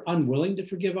 but we're unwilling to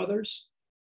forgive others,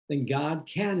 then God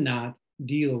cannot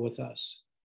deal with us.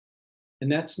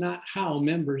 And that's not how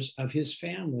members of his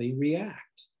family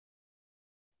react.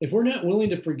 If we're not willing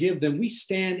to forgive, then we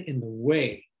stand in the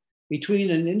way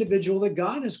between an individual that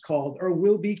God has called or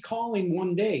will be calling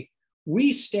one day.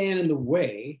 We stand in the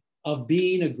way of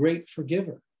being a great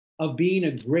forgiver, of being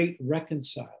a great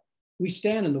reconciler. We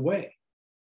stand in the way.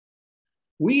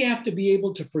 We have to be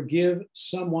able to forgive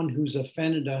someone who's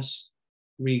offended us,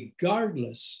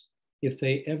 regardless if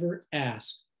they ever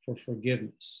ask for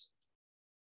forgiveness.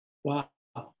 Wow.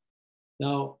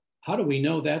 Now, how do we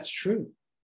know that's true?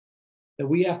 That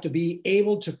we have to be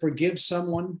able to forgive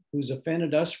someone who's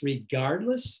offended us,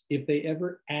 regardless if they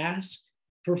ever ask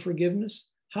for forgiveness?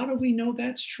 How do we know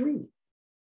that's true?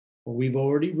 Well, we've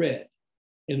already read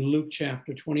in Luke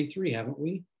chapter 23, haven't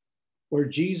we? Where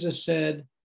Jesus said,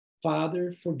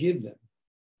 "Father, forgive them,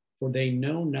 for they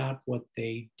know not what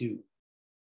they do."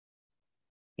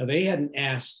 Now, they hadn't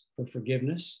asked for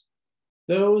forgiveness.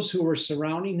 Those who were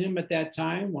surrounding him at that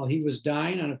time while he was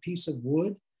dying on a piece of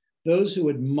wood, those who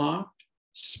had mocked,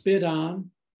 spit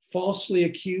on, falsely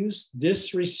accused,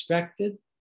 disrespected,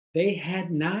 they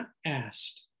had not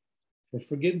asked for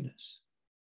forgiveness.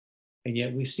 And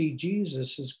yet we see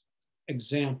Jesus'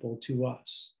 example to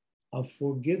us of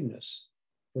forgiveness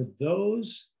for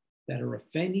those that are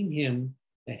offending him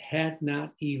that had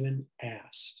not even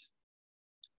asked.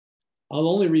 I'll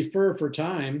only refer for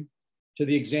time to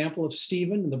the example of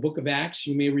Stephen in the book of Acts.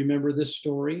 You may remember this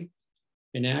story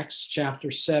in Acts chapter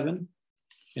 7.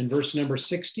 In verse number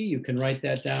 60, you can write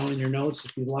that down in your notes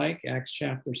if you like. Acts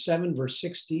chapter 7, verse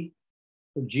 60.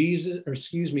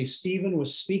 Stephen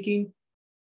was speaking,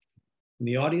 and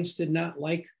the audience did not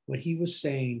like what he was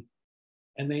saying,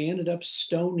 and they ended up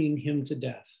stoning him to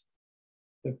death.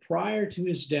 But prior to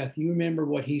his death, you remember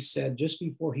what he said just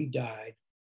before he died.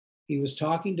 He was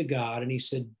talking to God, and he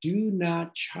said, "Do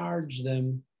not charge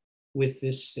them with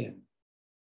this sin.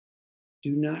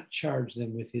 Do not charge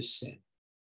them with his sin."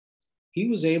 He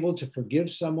was able to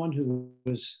forgive someone who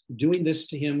was doing this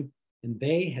to him, and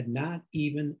they had not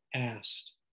even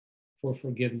asked for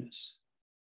forgiveness.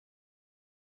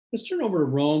 Let's turn over to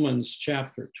Romans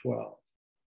chapter 12.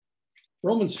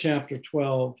 Romans chapter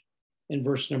 12 and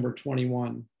verse number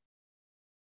 21.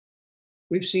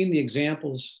 We've seen the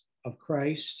examples of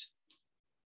Christ.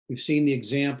 We've seen the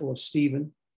example of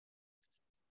Stephen.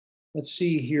 Let's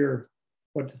see here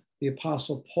what the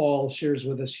Apostle Paul shares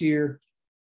with us here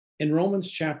in Romans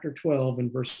chapter 12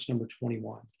 and verse number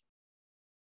 21.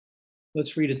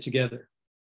 Let's read it together.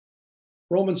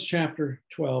 Romans chapter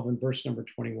 12 and verse number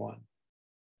 21.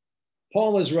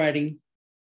 Paul is writing,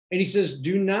 and he says,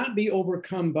 "Do not be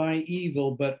overcome by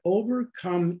evil, but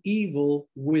overcome evil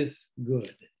with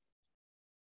good."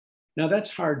 Now that's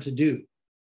hard to do.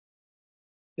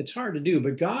 It's hard to do,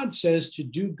 but God says to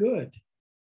do good,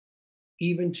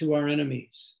 even to our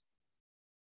enemies.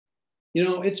 You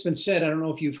know, it's been said, I don't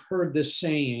know if you've heard this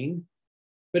saying,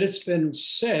 but it's been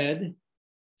said,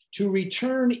 to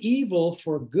return evil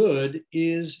for good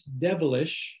is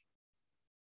devilish.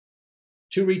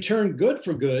 To return good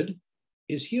for good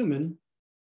is human.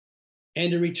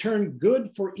 And to return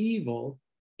good for evil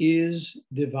is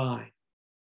divine.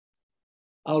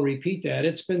 I'll repeat that.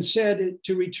 It's been said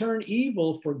to return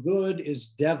evil for good is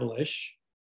devilish.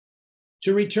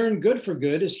 To return good for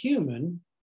good is human.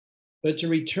 But to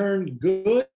return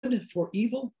good for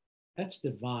evil, that's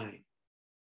divine.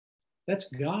 That's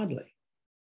godly.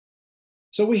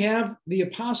 So we have the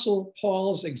Apostle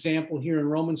Paul's example here in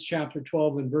Romans chapter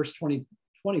 12 and verse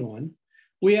 21.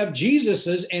 We have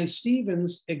Jesus's and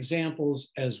Stephen's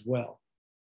examples as well.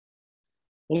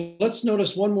 Well, let's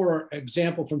notice one more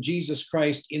example from Jesus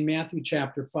Christ in Matthew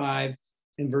chapter 5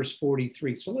 and verse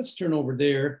 43. So let's turn over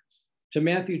there to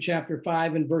Matthew chapter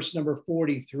 5 and verse number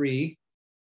 43.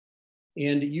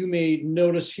 And you may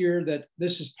notice here that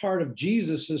this is part of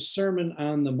Jesus's Sermon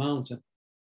on the Mountain.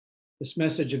 This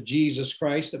message of Jesus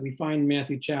Christ that we find in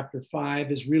Matthew chapter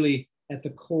 5 is really at the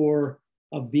core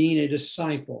of being a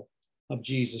disciple of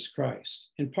Jesus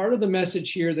Christ. And part of the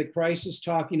message here that Christ is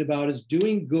talking about is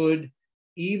doing good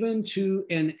even to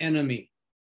an enemy.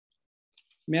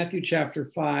 Matthew chapter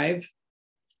 5,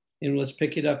 and let's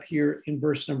pick it up here in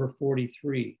verse number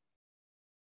 43.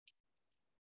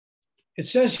 It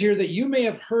says here that you may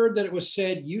have heard that it was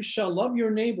said, "You shall love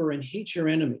your neighbor and hate your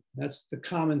enemy." That's the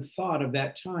common thought of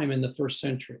that time in the first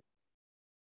century.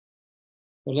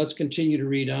 But let's continue to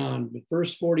read on. With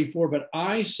verse 44, "But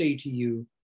I say to you,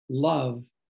 love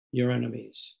your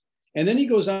enemies." And then he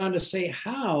goes on to say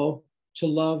how to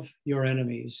love your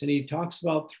enemies. And he talks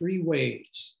about 3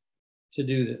 ways to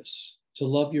do this, to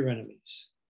love your enemies.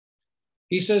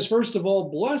 He says, first of all,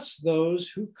 bless those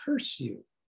who curse you.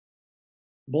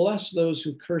 Bless those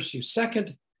who curse you.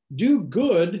 Second, do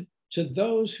good to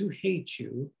those who hate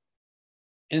you.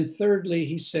 And thirdly,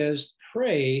 he says,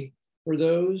 pray for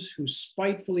those who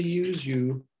spitefully use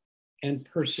you and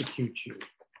persecute you.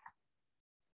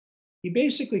 He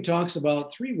basically talks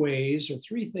about 3 ways or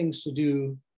 3 things to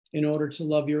do in order to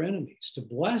love your enemies: to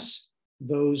bless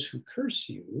those who curse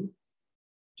you,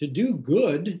 to do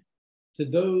good to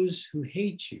those who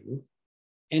hate you,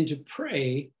 and to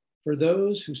pray for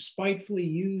those who spitefully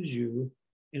use you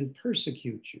and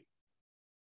persecute you.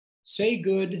 Say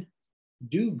good,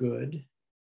 do good,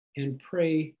 and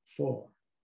pray for.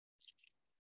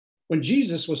 When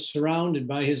Jesus was surrounded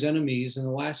by his enemies in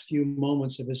the last few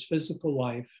moments of his physical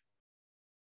life,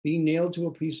 being nailed to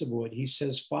a piece of wood, he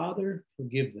says, "Father,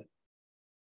 forgive them,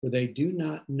 for they do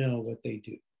not know what they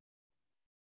do."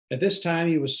 At this time,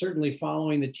 he was certainly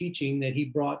following the teaching that he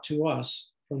brought to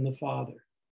us from the Father.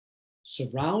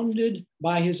 Surrounded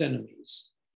by his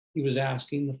enemies, he was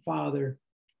asking the Father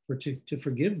to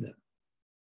forgive them.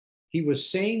 He was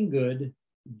saying good,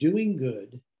 doing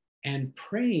good, and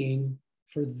praying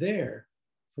for their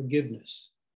forgiveness.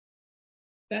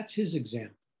 That's his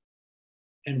example.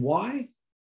 And why?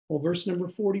 Well, verse number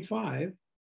 45,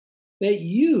 that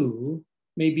you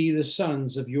may be the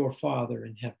sons of your Father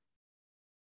in heaven.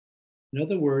 In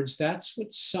other words, that's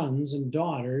what sons and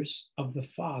daughters of the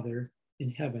Father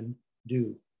in heaven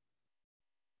do.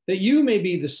 That you may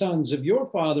be the sons of your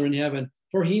Father in heaven,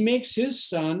 For he makes his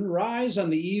sun rise on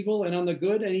the evil and on the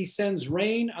good, and he sends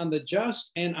rain on the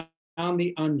just and on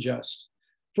the unjust.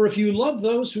 For if you love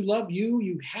those who love you,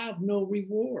 you have no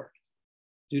reward.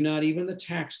 Do not even the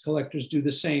tax collectors do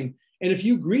the same? And if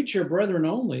you greet your brethren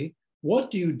only,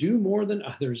 what do you do more than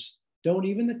others? Don't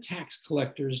even the tax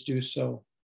collectors do so?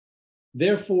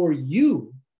 Therefore,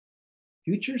 you,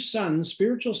 future sons,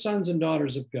 spiritual sons and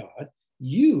daughters of God,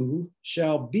 you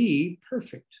shall be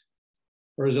perfect.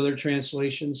 Or as other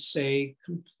translations say,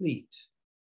 complete,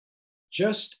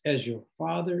 just as your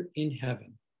Father in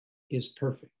heaven is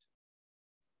perfect.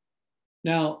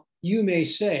 Now, you may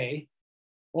say,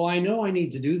 well, I know I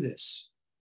need to do this.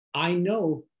 I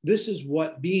know this is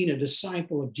what being a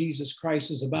disciple of Jesus Christ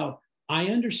is about. I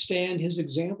understand his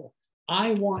example.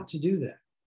 I want to do that.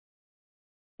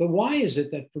 But why is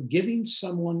it that forgiving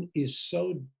someone is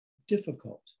so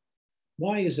difficult?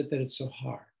 Why is it that it's so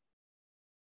hard?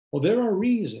 Well, there are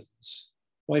reasons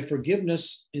why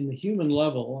forgiveness in the human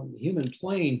level, on the human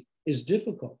plane, is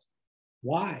difficult.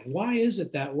 Why? Why is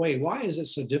it that way? Why is it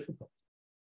so difficult?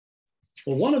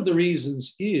 Well, one of the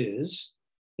reasons is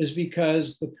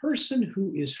because the person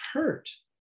who is hurt,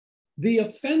 the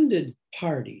offended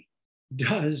party,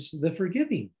 does the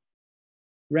forgiving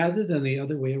rather than the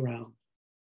other way around.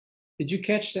 Did you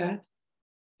catch that?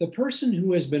 The person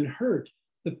who has been hurt,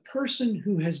 the person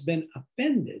who has been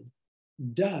offended,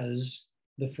 does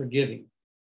the forgiving.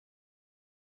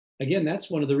 Again, that's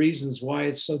one of the reasons why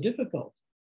it's so difficult,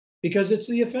 because it's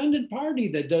the offended party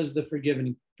that does the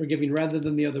forgiving rather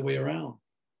than the other way around.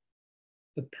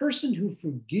 The person who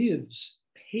forgives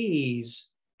pays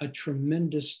a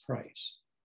tremendous price.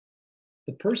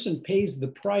 The person pays the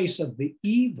price of the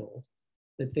evil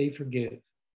that they forgive.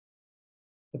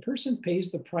 The person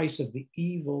pays the price of the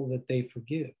evil that they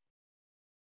forgive.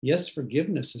 Yes,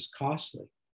 forgiveness is costly,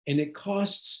 and it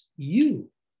costs you,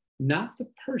 not the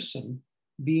person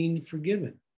being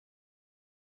forgiven.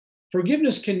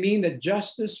 Forgiveness can mean that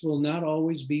justice will not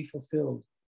always be fulfilled.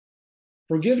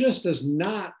 Forgiveness does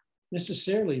not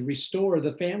necessarily restore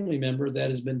the family member that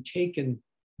has been taken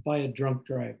by a drunk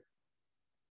driver.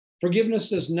 Forgiveness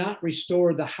does not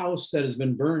restore the house that has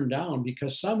been burned down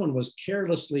because someone was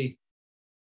carelessly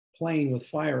playing with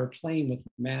fire or playing with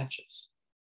matches.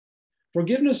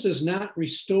 Forgiveness does not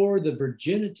restore the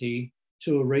virginity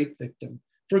to a rape victim.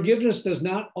 Forgiveness does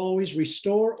not always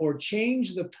restore or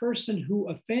change the person who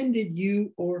offended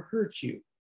you or hurt you.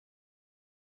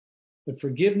 But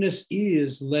forgiveness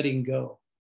is letting go.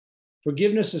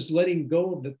 Forgiveness is letting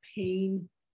go of the pain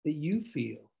that you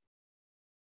feel.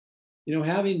 You know,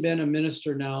 having been a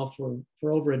minister now for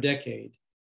over a decade,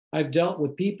 I've dealt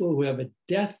with people who have a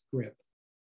death grip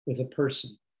with a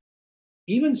person.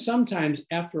 Even sometimes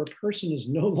after a person is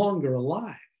no longer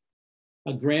alive,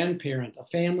 a grandparent, a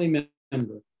family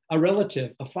member, a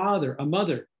relative, a father, a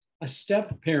mother, a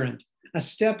step-parent, a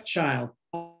stepchild,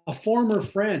 a former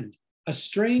friend, a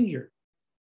stranger.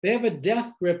 They have a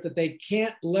death grip that they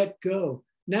can't let go,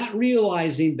 not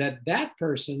realizing that that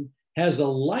person has a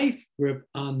life grip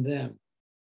on them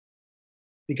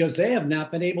because they have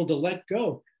not been able to let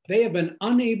go. They have been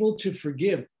unable to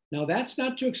forgive. Now, that's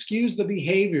not to excuse the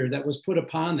behavior that was put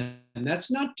upon them, and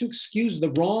that's not to excuse the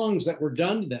wrongs that were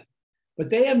done to them, but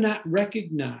they have not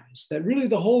recognized that really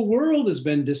the whole world has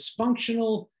been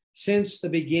dysfunctional since the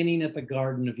beginning at the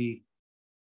Garden of Eden.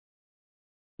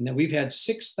 And that we've had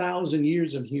 6,000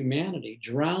 years of humanity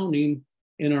drowning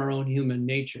in our own human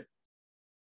nature.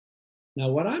 Now,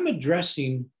 what I'm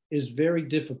addressing is very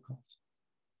difficult.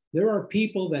 There are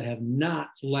people that have not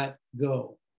let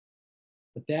go,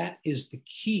 but that is the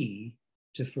key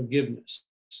to forgiveness.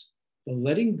 The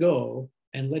letting go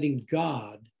and letting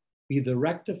God be the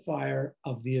rectifier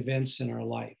of the events in our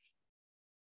life.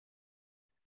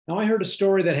 Now, I heard a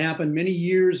story that happened many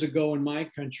years ago in my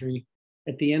country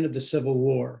at the end of the Civil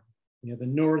War. You know, the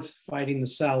North fighting the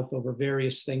South over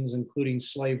various things, including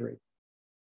slavery.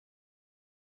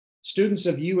 Students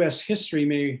of U.S. history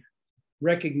may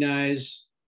recognize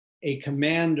a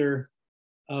commander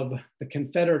of the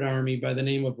Confederate Army by the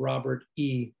name of Robert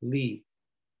E. Lee.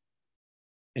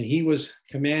 And he was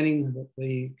commanding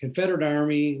the Confederate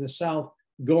Army in the South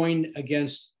going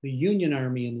against the Union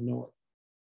Army in the North.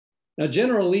 Now,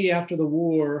 General Lee, after the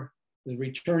war, was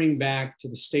returning back to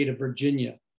the state of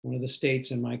Virginia, one of the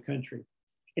states in my country.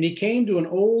 And he came to an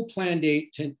old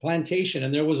plantation,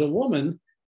 and there was a woman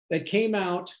that came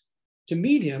out to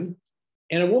meet him.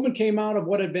 And a woman came out of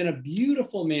what had been a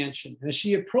beautiful mansion. As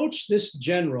she approached this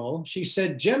general, she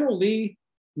said, "General Lee,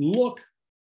 look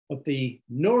what the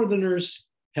Northerners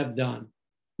have done.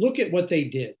 Look at what they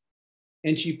did."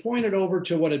 And she pointed over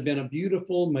to what had been a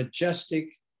beautiful, majestic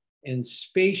and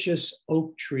spacious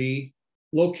oak tree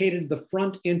located the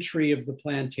front entry of the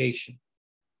plantation.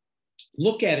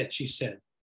 Look at it, she said.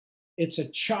 It's a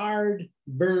charred,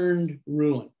 burned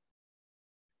ruin.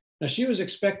 Now, she was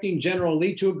expecting General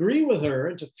Lee to agree with her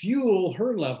and to fuel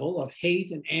her level of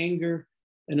hate and anger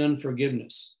and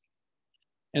unforgiveness.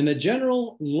 And the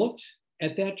general looked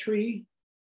at that tree,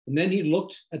 and then he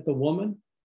looked at the woman,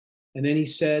 and then he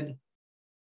said,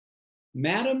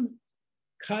 "Madam,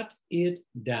 cut it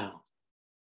down.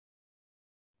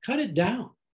 Cut it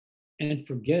down and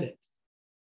forget it."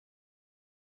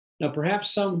 Now, perhaps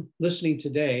some listening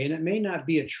today, and it may not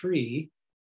be a tree,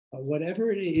 but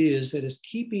whatever it is that is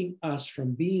keeping us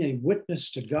from being a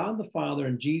witness to God the Father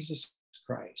and Jesus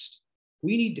Christ,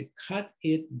 we need to cut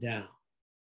it down,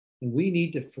 and we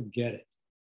need to forget it,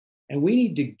 and we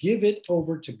need to give it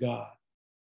over to God.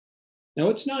 Now,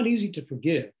 it's not easy to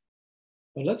forgive,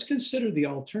 but let's consider the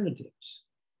alternatives.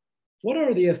 What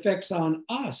are the effects on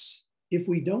us if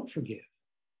we don't forgive?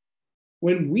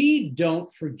 When we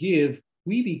don't forgive,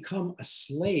 we become a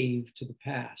slave to the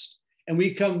past, and we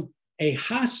become a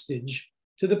hostage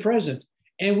to the present,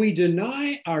 and we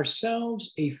deny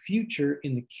ourselves a future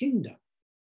in the kingdom.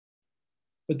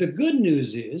 But the good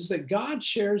news is that God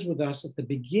shares with us at the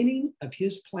beginning of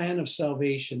his plan of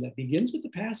salvation that begins with the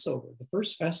Passover, the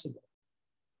first festival,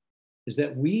 is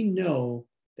that we know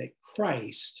that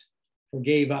Christ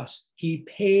forgave us. He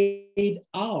paid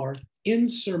our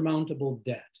insurmountable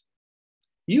debt.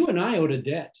 You and I owed a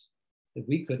debt that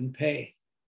we couldn't pay,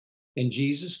 and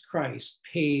Jesus Christ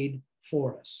paid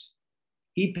for us.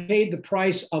 He paid the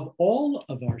price of all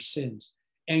of our sins,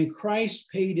 and Christ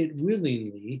paid it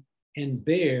willingly and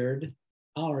bared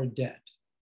our debt.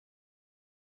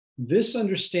 This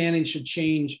understanding should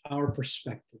change our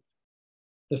perspective.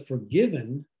 The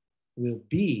forgiven will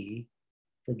be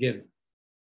forgiven.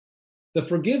 The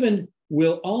forgiven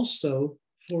will also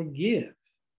forgive,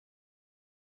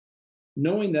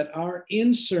 knowing that our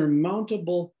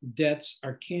insurmountable debts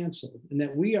are canceled and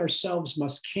that we ourselves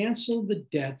must cancel the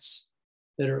debts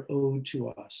that are owed to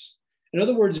us. In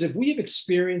other words, if we have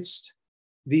experienced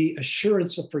the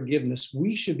assurance of forgiveness,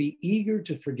 we should be eager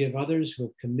to forgive others who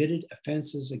have committed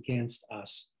offenses against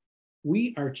us.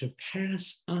 We are to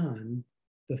pass on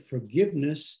the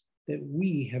forgiveness that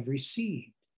we have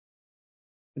received.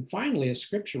 And finally, as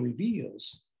scripture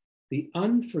reveals, the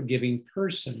unforgiving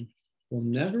person will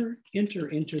never enter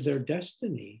into their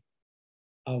destiny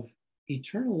of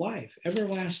eternal life,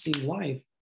 everlasting life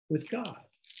with God.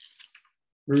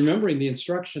 Remembering the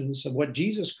instructions of what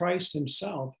Jesus Christ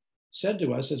himself said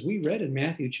to us, as we read in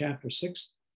Matthew chapter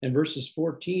 6 and verses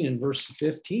 14 and verse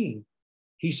 15,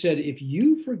 he said, "If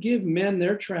you forgive men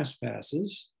their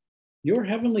trespasses, your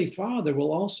heavenly Father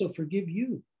will also forgive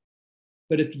you.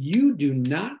 But if you do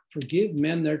not forgive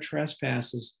men their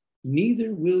trespasses,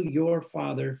 neither will your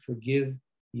Father forgive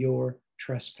your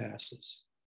trespasses."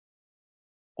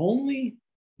 Only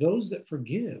those that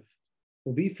forgive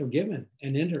will be forgiven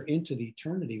and enter into the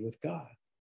eternity with God.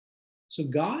 So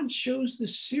God shows the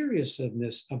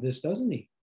seriousness of this, doesn't he?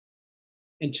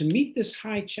 And to meet this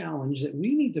high challenge that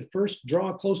we need to first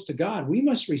draw close to God, we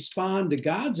must respond to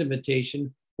God's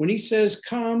invitation when he says,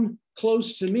 "Come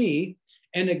close to me,"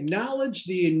 and acknowledge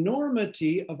the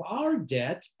enormity of our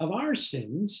debt, of our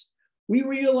sins. We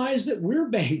realize that we're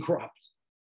bankrupt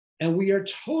and we are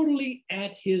totally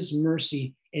at his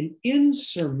mercy, an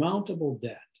insurmountable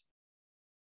debt.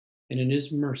 And in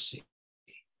his mercy,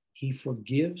 he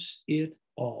forgives it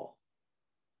all.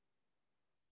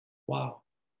 Wow.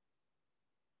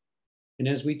 And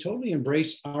as we totally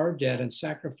embrace our debt and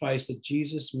sacrifice that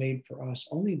Jesus made for us,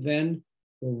 only then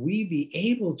will we be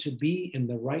able to be in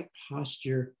the right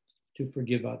posture to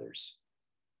forgive others.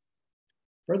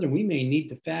 Further, we may need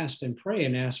to fast and pray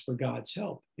and ask for God's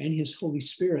help and his Holy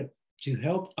Spirit to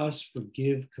help us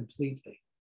forgive completely.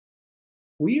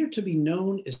 We are to be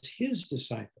known as his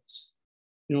disciples.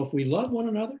 You know, if we love one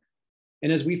another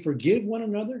and as we forgive one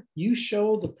another, you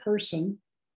show the person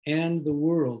and the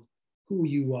world who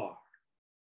you are.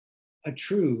 A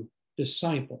true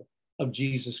disciple of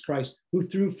Jesus Christ, who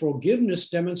through forgiveness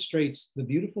demonstrates the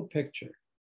beautiful picture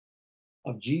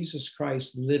of Jesus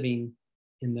Christ living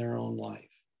in their own life.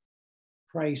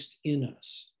 Christ in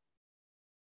us.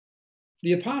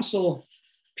 The Apostle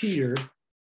Peter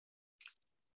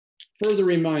further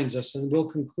reminds us, and we'll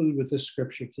conclude with this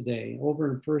scripture today,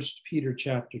 over in 1 Peter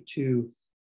chapter 2,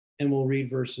 and we'll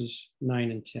read verses 9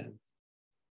 and 10.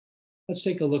 Let's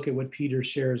take a look at what Peter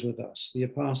shares with us. The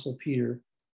Apostle Peter,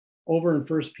 over in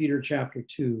 1 Peter chapter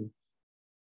 2,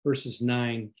 verses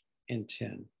 9 and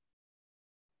 10.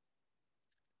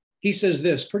 He says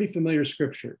this, pretty familiar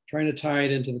scripture, trying to tie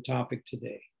it into the topic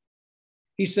today.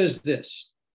 He says this,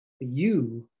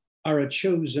 you are a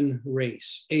chosen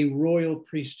race, a royal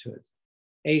priesthood,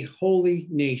 a holy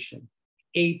nation,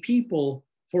 a people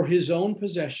for his own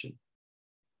possession,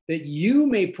 that you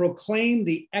may proclaim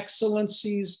the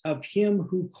excellencies of him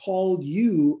who called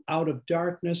you out of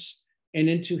darkness and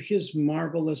into his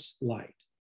marvelous light.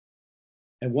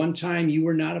 At one time, you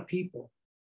were not a people,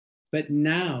 but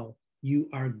now you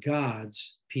are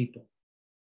God's people.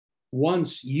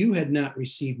 Once you had not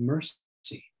received mercy,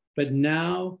 but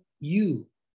now you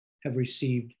have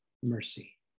received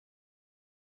mercy.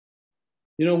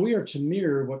 You know, we are to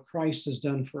mirror what Christ has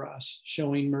done for us,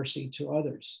 showing mercy to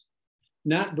others,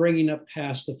 not bringing up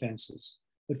past offenses,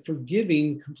 but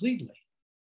forgiving completely.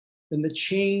 Then the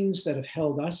chains that have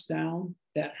held us down,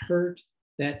 that hurt,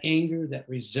 that anger, that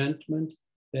resentment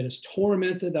that has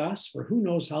tormented us for who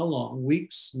knows how long,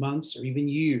 weeks, months, or even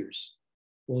years,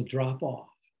 will drop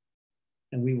off,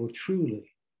 and we will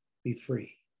truly be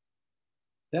free.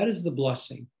 That is the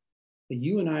blessing that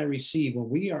you and I receive when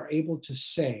we are able to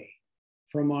say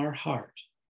from our heart,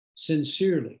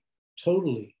 sincerely,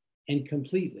 totally, and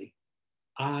completely,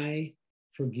 I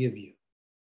forgive you.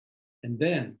 And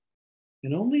then,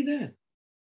 and only then,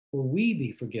 will we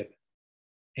be forgiven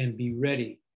and be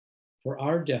ready for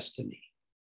our destiny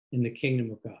in the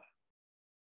kingdom of God.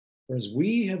 For as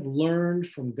we have learned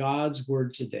from God's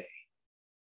word today,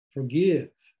 forgive,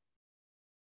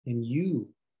 and you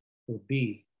will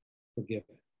be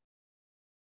forgiven.